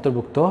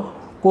অন্তর্ভুক্ত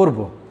করব।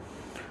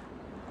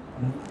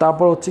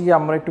 তারপর হচ্ছে কি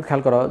আমরা একটু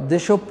খেয়াল করা,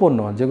 যেসব পণ্য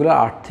যেগুলো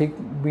আর্থিক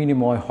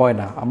বিনিময় হয়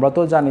না, আমরা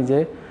তো জানি যে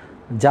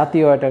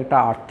জাতীয় এটা একটা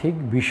আর্থিক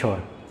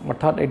বিষয়,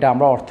 অর্থাৎ এটা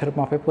আমরা অর্থের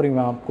মাপে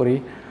পরিমাপ করি,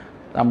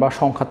 আমরা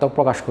সংখ্যাত্মক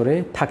প্রকাশ করে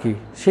থাকি।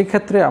 সেই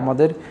ক্ষেত্রে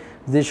আমাদের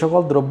যে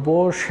সকল দ্রব্য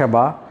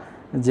সেবা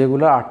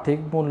যেগুলো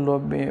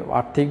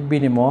আর্থিক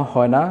বিনিময়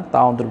হয় না, তা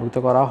অন্তর্ভুক্ত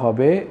করা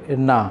হবে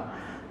না।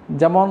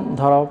 যেমন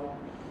ধরো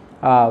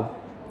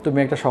তুমি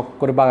একটা শখ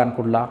করে বাগান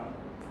করলা,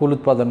 ফুল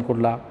উৎপাদন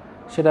করলা,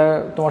 সেটা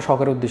তোমার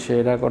শখের উদ্দেশ্যে,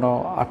 এটা কোনো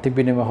আর্থিক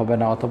বিনিময় হবে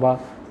না। অথবা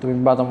তুমি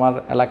বা তোমার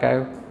এলাকায়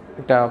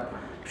একটা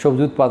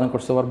সবজি উৎপাদন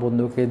করছো, তোমার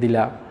বন্ধুকে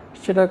দিলা,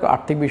 সেটা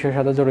আর্থিক বিষয়ের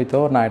সাথে জড়িত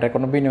না, এটা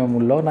কোনো বিনিময়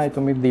মূল্য নাই,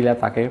 তুমি দিলা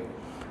তাকে।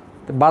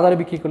 বাজারে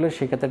বিক্রি করলে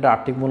সেক্ষেত্রে একটা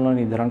আর্থিক মূল্য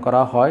নির্ধারণ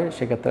করা হয়,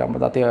 সেক্ষেত্রে আমরা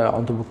জাতীয়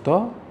অন্তর্ভুক্ত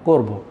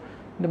করব।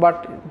 বাট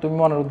তুমি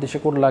মনের উদ্দেশ্যে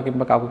করলা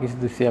কিংবা কাউকে কিছু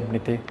দিচ্ছি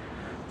এমনিতে,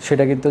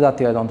 সেটা কিন্তু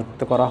জাতীয় আয়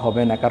অন্তর্ভুক্ত করা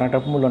হবে না, কারণ এটা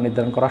মূল্য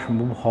নির্ধারণ করা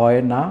সম্ভব হয়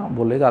না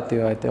বলে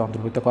জাতীয় আয়তে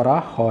অন্তর্ভুক্ত করা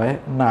হয়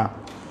না।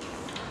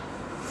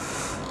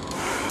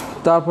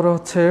 তারপরে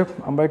হচ্ছে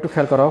আমরা একটু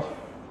খেয়াল করো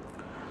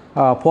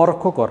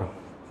পরোক্ষ কর।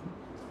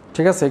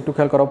 ঠিক আছে, একটু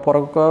খেয়াল করো,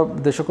 পরোক্ষ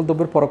যে সকল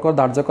দ্রব্যের পরোক্ষ কর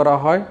ধার্য করা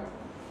হয়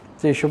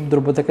সেই সব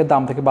দ্রব্য থেকে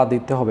দাম থেকে বাদ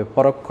দিতে হবে।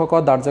 পরোক্ষ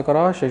কর ধার্য করা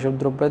হয় সেই সব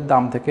দ্রব্যের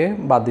দাম থেকে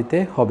বাদ দিতে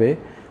হবে।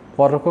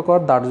 পরোক্ষ কর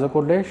ধার্য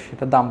করলে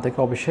সেটা দাম থেকে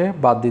অবশ্যই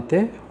বাদ দিতে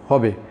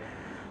হবে।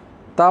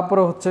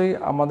 তারপরে হচ্ছে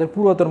আমাদের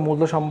পুরাতন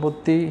মূল্য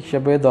সম্পত্তি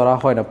হিসেবে ধরা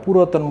হয় না।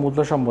 পুরাতন মূল্য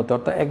সম্পত্তি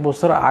অর্থাৎ 1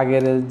 বছর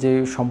আগের যে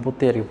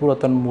সম্পত্তি আর কি,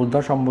 পুরাতন মূল্য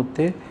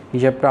সম্পত্তি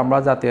হিসেবে আমরা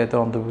জাতীয় আয়তে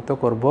অন্তর্ভুক্ত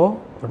করব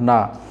না।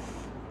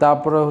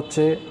 তারপরে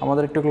হচ্ছে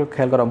আমাদের একটু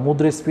খেয়াল করা,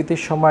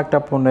 মুদ্রাস্ফীতির সময় একটা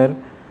পণ্যের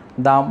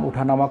দাম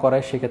উঠানামা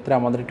করায়, সেক্ষেত্রে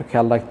আমাদের একটু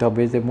খেয়াল রাখতে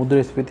হবে যে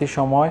মুদ্রাস্ফীতির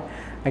সময়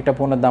একটা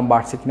পণ্যের দাম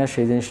বাড়ছে কিনা,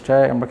 সেই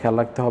জিনিসটাই আমরা খেয়াল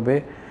রাখতে হবে,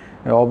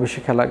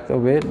 অবশ্যই খেয়াল রাখতে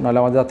হবে, নাহলে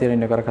আমাদের জাতীয়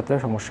নির্ণয় করার ক্ষেত্রে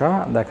সমস্যা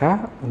দেখা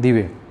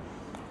দিবে।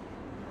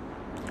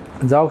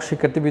 যাও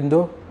শিক্ষার্থীবৃন্দ,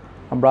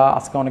 আমরা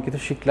আজকে অনেক কিছু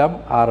শিখলাম।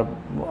 আর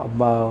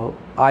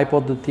আয়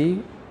পদ্ধতি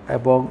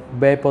এবং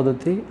ব্যয়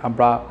পদ্ধতি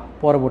আমরা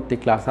পরবর্তী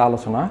ক্লাসে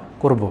আলোচনা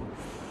করব।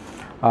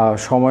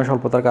 সময়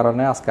স্বল্পতার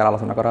কারণে আজকে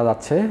আলোচনা করা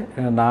যাচ্ছে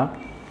না।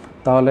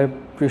 তাহলে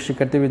প্রিয়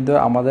শিক্ষার্থীবৃন্দ,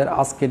 আমাদের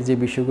আজকের যে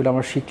বিষয়গুলো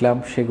আমরা শিখলাম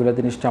সেগুলো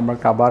জিনিসটা আমরা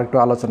আবার একটু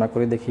আলোচনা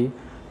করে দেখি।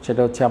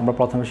 সেটা হচ্ছে আমরা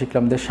প্রথমে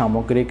শিখলাম যে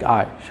সামগ্রিক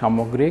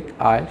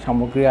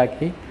আয়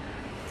কি?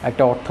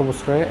 একটা অর্থ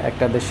বছরে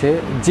একটা দেশে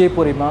যে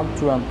পরিমাণ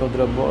চূড়ান্ত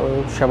দ্রব্য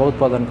সেবা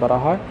উৎপাদন করা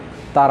হয়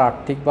তার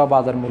আর্থিক বা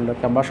বাজার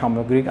মূল্যকে আমরা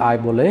সামগ্রিক আয়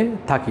বলে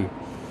থাকি।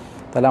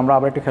 তাহলে আমরা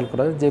আবার একটু খেয়াল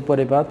করি, যে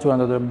পরিমাণ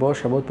চূড়ান্ত দ্রব্য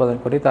সেবা উৎপাদন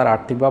করি তার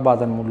আর্থিক বা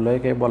বাজার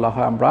মূল্যকে বলা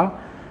হয় আমরা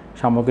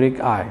সামগ্রিক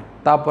আয়।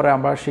 তারপরে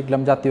আমরা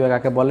শিখলাম জাতীয় আয়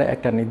কাকে বলে?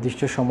 একটা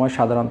নির্দিষ্ট সময়,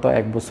 সাধারণত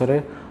 1 বছরে,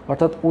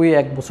 অর্থাৎ ওই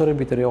 1 বছরের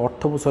ভিতরে,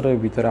 অর্থ বছরের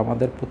ভিতরে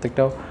আমাদের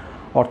প্রত্যেকটা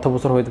অর্থ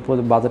বছর হইতে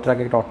বাজেটের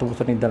আগে একটা অর্থ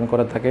বছর নির্ধারণ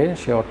করে থাকে।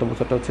 সেই অর্থ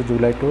বছরটা হচ্ছে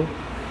জুলাই টু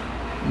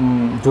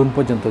জুন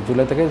পর্যন্ত,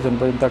 জুলাই থেকে জুন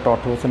পর্যন্ত একটা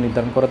অর্থ বছর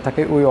নির্ধারণ করে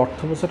থাকে। ওই অর্থ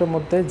বছরের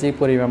মধ্যে যে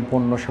পরিমাণ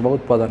পণ্য সেবা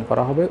উৎপাদন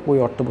করা হবে ওই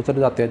অর্থ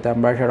বছরের জাতীয় আয়তে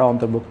আমরা সেটা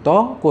অন্তর্ভুক্ত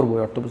করবো।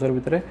 ওই অর্থ বছরের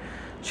ভিতরে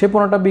সে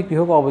পণ্যটা বিক্রি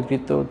হোক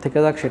অবিকৃত থেকে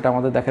যাক, সেটা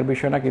আমাদের দেখার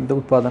বিষয় না, কিন্তু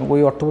উৎপাদন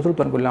ওই অর্থ বছর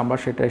উৎপাদন করলে আমরা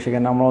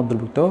সেখানে আমরা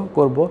অন্তর্ভুক্ত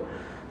করব।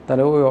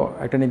 তাহলে ওই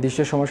একটা নির্দিষ্ট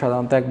সময়,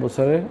 সাধারণত 1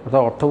 বছরে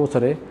অর্থাৎ অর্থ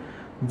বছরে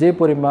যে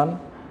পরিমাণ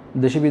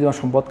দেশি বিদ্যমান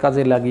সম্পদ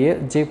কাজে লাগিয়ে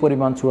যে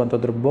পরিমাণ চূড়ান্ত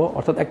দ্রব্য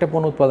অর্থাৎ একটা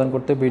পণ্য উৎপাদন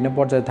করতে বিভিন্ন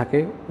পর্যায়ে থাকে,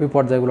 ওই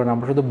পর্যায়গুলোর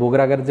আমরা শুধু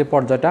ভোগের আগের যে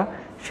পর্যায়টা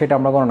সেটা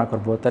আমরা গণনা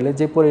করব। তাহলে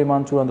যে পরিমাণ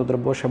চূড়ান্ত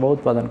দ্রব্য সেবা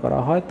উৎপাদন করা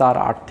হয় তার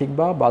আর্থিক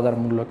বা বাজার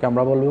মূল্যকে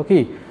আমরা বলবো কি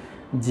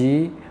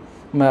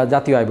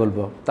জাতীয় আয়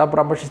বলবো। তারপর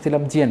আমরা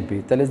শিখছিলাম জিএনপি।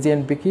 তাহলে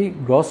জিএনপি কি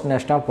গ্রস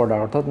ন্যাশনাল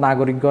প্রোডাক্ট, অর্থাৎ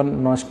নাগরিকগণ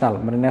ন্যাশনাল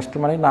মানে ন্যাশনাল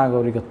মানে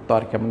নাগরিকত্ব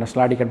আর কি, আমরা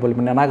ন্যাশনাল আইডি কার্ড বলি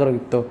মানে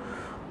নাগরিকত্ব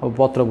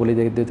পত্র বলি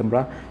দিই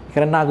তোমরা।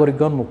 এখানে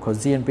নাগরিকগণ মুখ্য,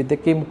 জিএনপিতে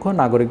কি মুখ্য?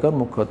 নাগরিকগণ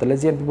মুখ্য। তাহলে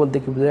জিএনপি বলতে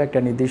কি বোঝায়? একটা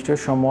নির্দিষ্ট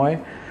সময়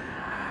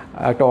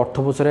একটা অর্থ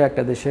বছরে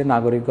একটা দেশে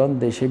নাগরিকগণ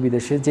দেশে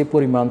বিদেশে যে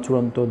পরিমাণ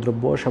চূড়ান্ত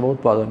দ্রব্য সেবা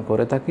উৎপাদন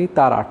করে থাকি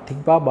তার আর্থিক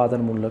বা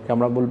বাজার মূল্যকে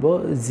আমরা বলবো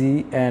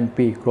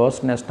জিএনপি, গ্রস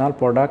ন্যাশনাল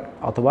প্রোডাক্ট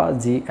অথবা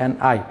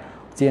জিএনআই।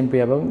 জিএনপি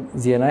এবং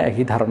জিএনআই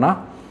একই ধারণা।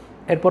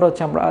 এরপর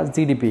হচ্ছে আমরা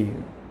GDP,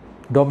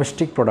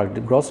 domestic product,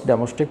 gross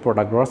domestic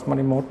product. Gross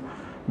মানে মোট,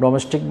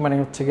 ডোমেস্টিক মানে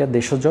হচ্ছে গিয়ে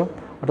দেশজ,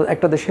 অর্থাৎ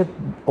একটা দেশের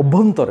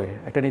অভ্যন্তরে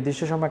একটা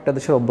নির্দিষ্ট সময় একটা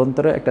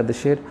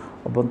দেশের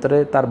অভ্যন্তরে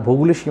তার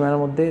ভৌগোলিক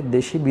সীমার মধ্যে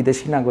দেশি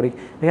বিদেশি নাগরিক,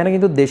 এখানে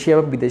কিন্তু দেশি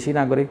এবং বিদেশি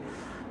নাগরিক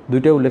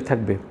দুইটাই উল্লেখ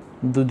থাকবে,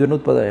 দুজন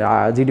উৎপাদন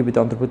জিডিপিতে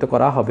অন্তর্ভুক্ত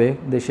করা হবে।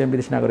 দেশি এবং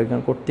বিদেশি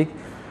নাগরিকগণ কর্তৃক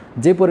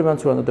যে পরিমাণ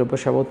চূড়ান্ত দ্রব্য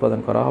সেবা উৎপাদন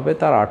করা হবে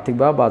তার আর্থিক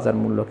বা বাজার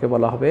মূল্যকে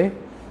বলা হবে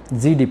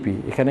জিডিপি।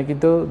 এখানে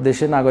কিন্তু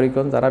দেশের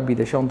নাগরিকগণ যারা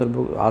বিদেশে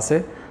অন্তর্ভুক্ত আছে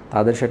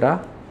তাদের সেটা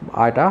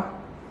আয়টা,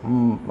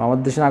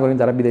 আমাদের দেশের নাগরিক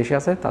যারা বিদেশে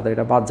আছে তাদের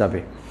এটা বাদ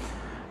যাবে।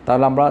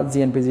 তাহলে আমরা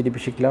জিএনপি জিডিপি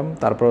শিখলাম।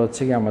 তারপর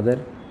হচ্ছে কি আমাদের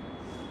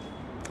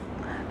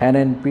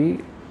এনএনপি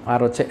আর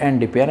হচ্ছে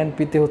এনডিপি।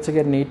 এনএনপিতে হচ্ছে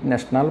কি নিট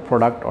ন্যাশনাল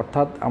প্রোডাক্ট,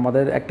 অর্থাৎ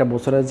আমাদের একটা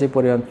বছরে যে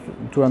পরিমাণ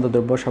চূড়ান্ত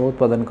দ্রব্য সেবা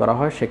উৎপাদন করা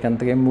হয় সেখান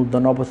থেকে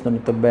মূলধন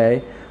অবস্থানিত ব্যয়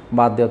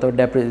বাদ দিয়ে, অথবা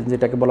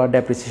যেটাকে বলা হয়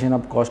ডেপ্রিসিয়েশন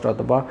অফ কস্ট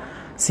অথবা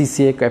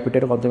সিসিএ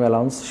ক্যাপিটাল কনজিউমার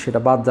অ্যালাউন্স, সেটা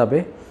বাদ যাবে।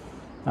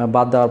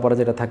 বাদ দেওয়ার পরে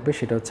যেটা থাকবে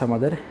সেটা হচ্ছে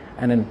আমাদের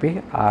এনএনপি।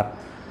 আর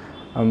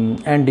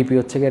এনডিপি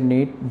হচ্ছে গিয়ে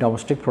নিট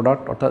ডোমেস্টিক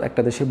প্রোডাক্ট, অর্থাৎ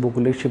একটা দেশের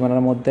ভৌগোলিক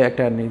সীমানার মধ্যে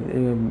একটা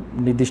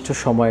নির্দিষ্ট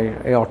সময়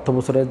এই অর্থ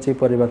বছরের যে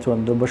পরিমাণ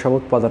চূড়ান্ত দ্রব্য সেবা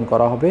উৎপাদন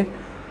করা হবে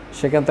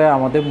সেখান থেকে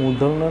আমাদের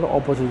মূলধনের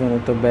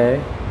অপচয়জনিত ব্যয়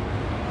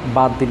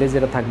বাদ দিলে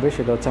যেটা থাকবে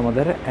সেটা হচ্ছে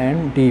আমাদের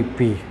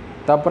এনডিপি।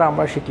 তারপরে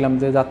আমরা শিখলাম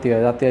যে জাতীয়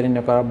আয়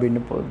নির্ণয় করার বিভিন্ন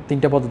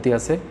তিনটা পদ্ধতি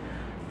আছে।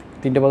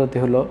 তিনটা পদ্ধতি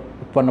হলো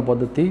উৎপন্ন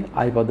পদ্ধতি,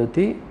 আয়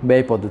পদ্ধতি,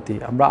 ব্যয় পদ্ধতি।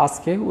 আমরা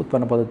আজকে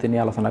উৎপন্ন পদ্ধতি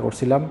নিয়ে আলোচনা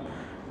করছিলাম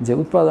যে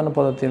উৎপাদন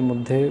পদ্ধতির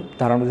মধ্যে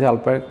ধারণা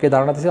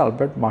দিয়েছে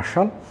আলবার্ট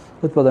মার্শাল।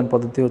 উৎপাদন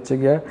পদ্ধতি হচ্ছে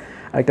গিয়ে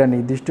একটা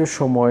নির্দিষ্ট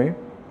সময়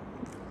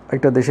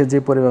একটা দেশে যে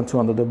পরিমাণ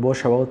চূড়ান্ত দ্রব্য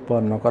সেবা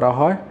উৎপন্ন করা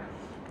হয়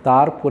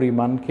তার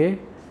পরিমাণকে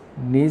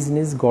নিজ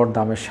নিজ গড়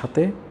দামের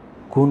সাথে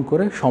গুণ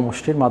করে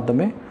সমষ্টির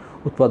মাধ্যমে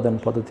উৎপাদন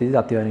পদ্ধতি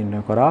জাতীয় আয়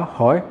নির্ণয় করা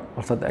হয়।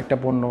 অর্থাৎ একটা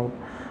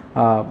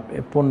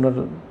পণ্যের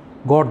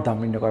গড় দাম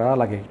নির্ণয় করা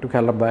লাগে, একটু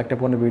খেয়াল রাখবা। একটা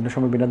পণ্যের বিভিন্ন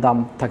সময় বিভিন্ন দাম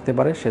থাকতে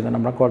পারে, সেজন্য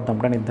আমরা গড়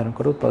দামটা নির্ধারণ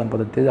করে উৎপাদন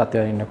পদ্ধতিতে জাতীয়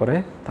আয় নির্ণয় করে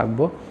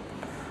থাকবো।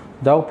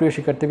 যাও প্রিয়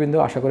শিক্ষার্থীবৃন্দ,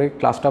 আশা করি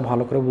ক্লাসটা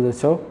ভালো করে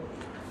বুঝেছ।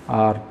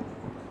 আর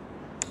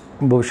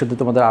ভবিষ্যতে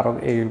তোমাদের আরও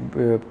এই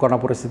করোনা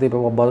পরিস্থিতি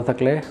অব্যাহত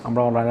থাকলে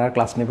আমরা অনলাইনে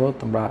ক্লাস নেব,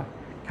 তোমরা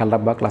খেয়াল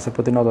রাখবা, ক্লাসের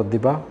প্রতি নজর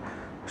দিবা,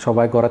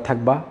 সবাই ঘরে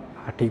থাকবা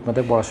আর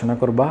ঠিকমতো পড়াশোনা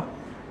করবা।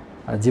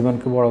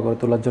 জীবনকে বড় করে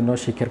তোলার জন্য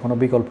শিক্ষার কোনো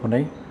বিকল্প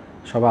নেই।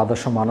 সবাই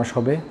আদর্শ মানুষ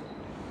হবে,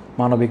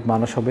 মানবিক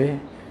মানুষ হবে,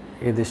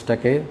 এই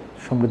দেশটাকে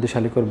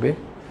সমৃদ্ধশালী করবে,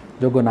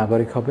 যোগ্য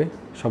নাগরিক হবে।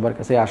 সবার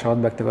কাছে আশাবাদ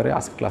ব্যক্ত করে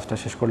আজকে ক্লাসটা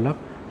শেষ করলাম।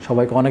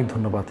 সবাইকে অনেক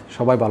ধন্যবাদ।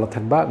 সবাই ভালো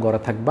থাকবা, ঘরে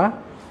থাকবা।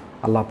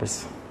 আল্লাহ হাফেজ।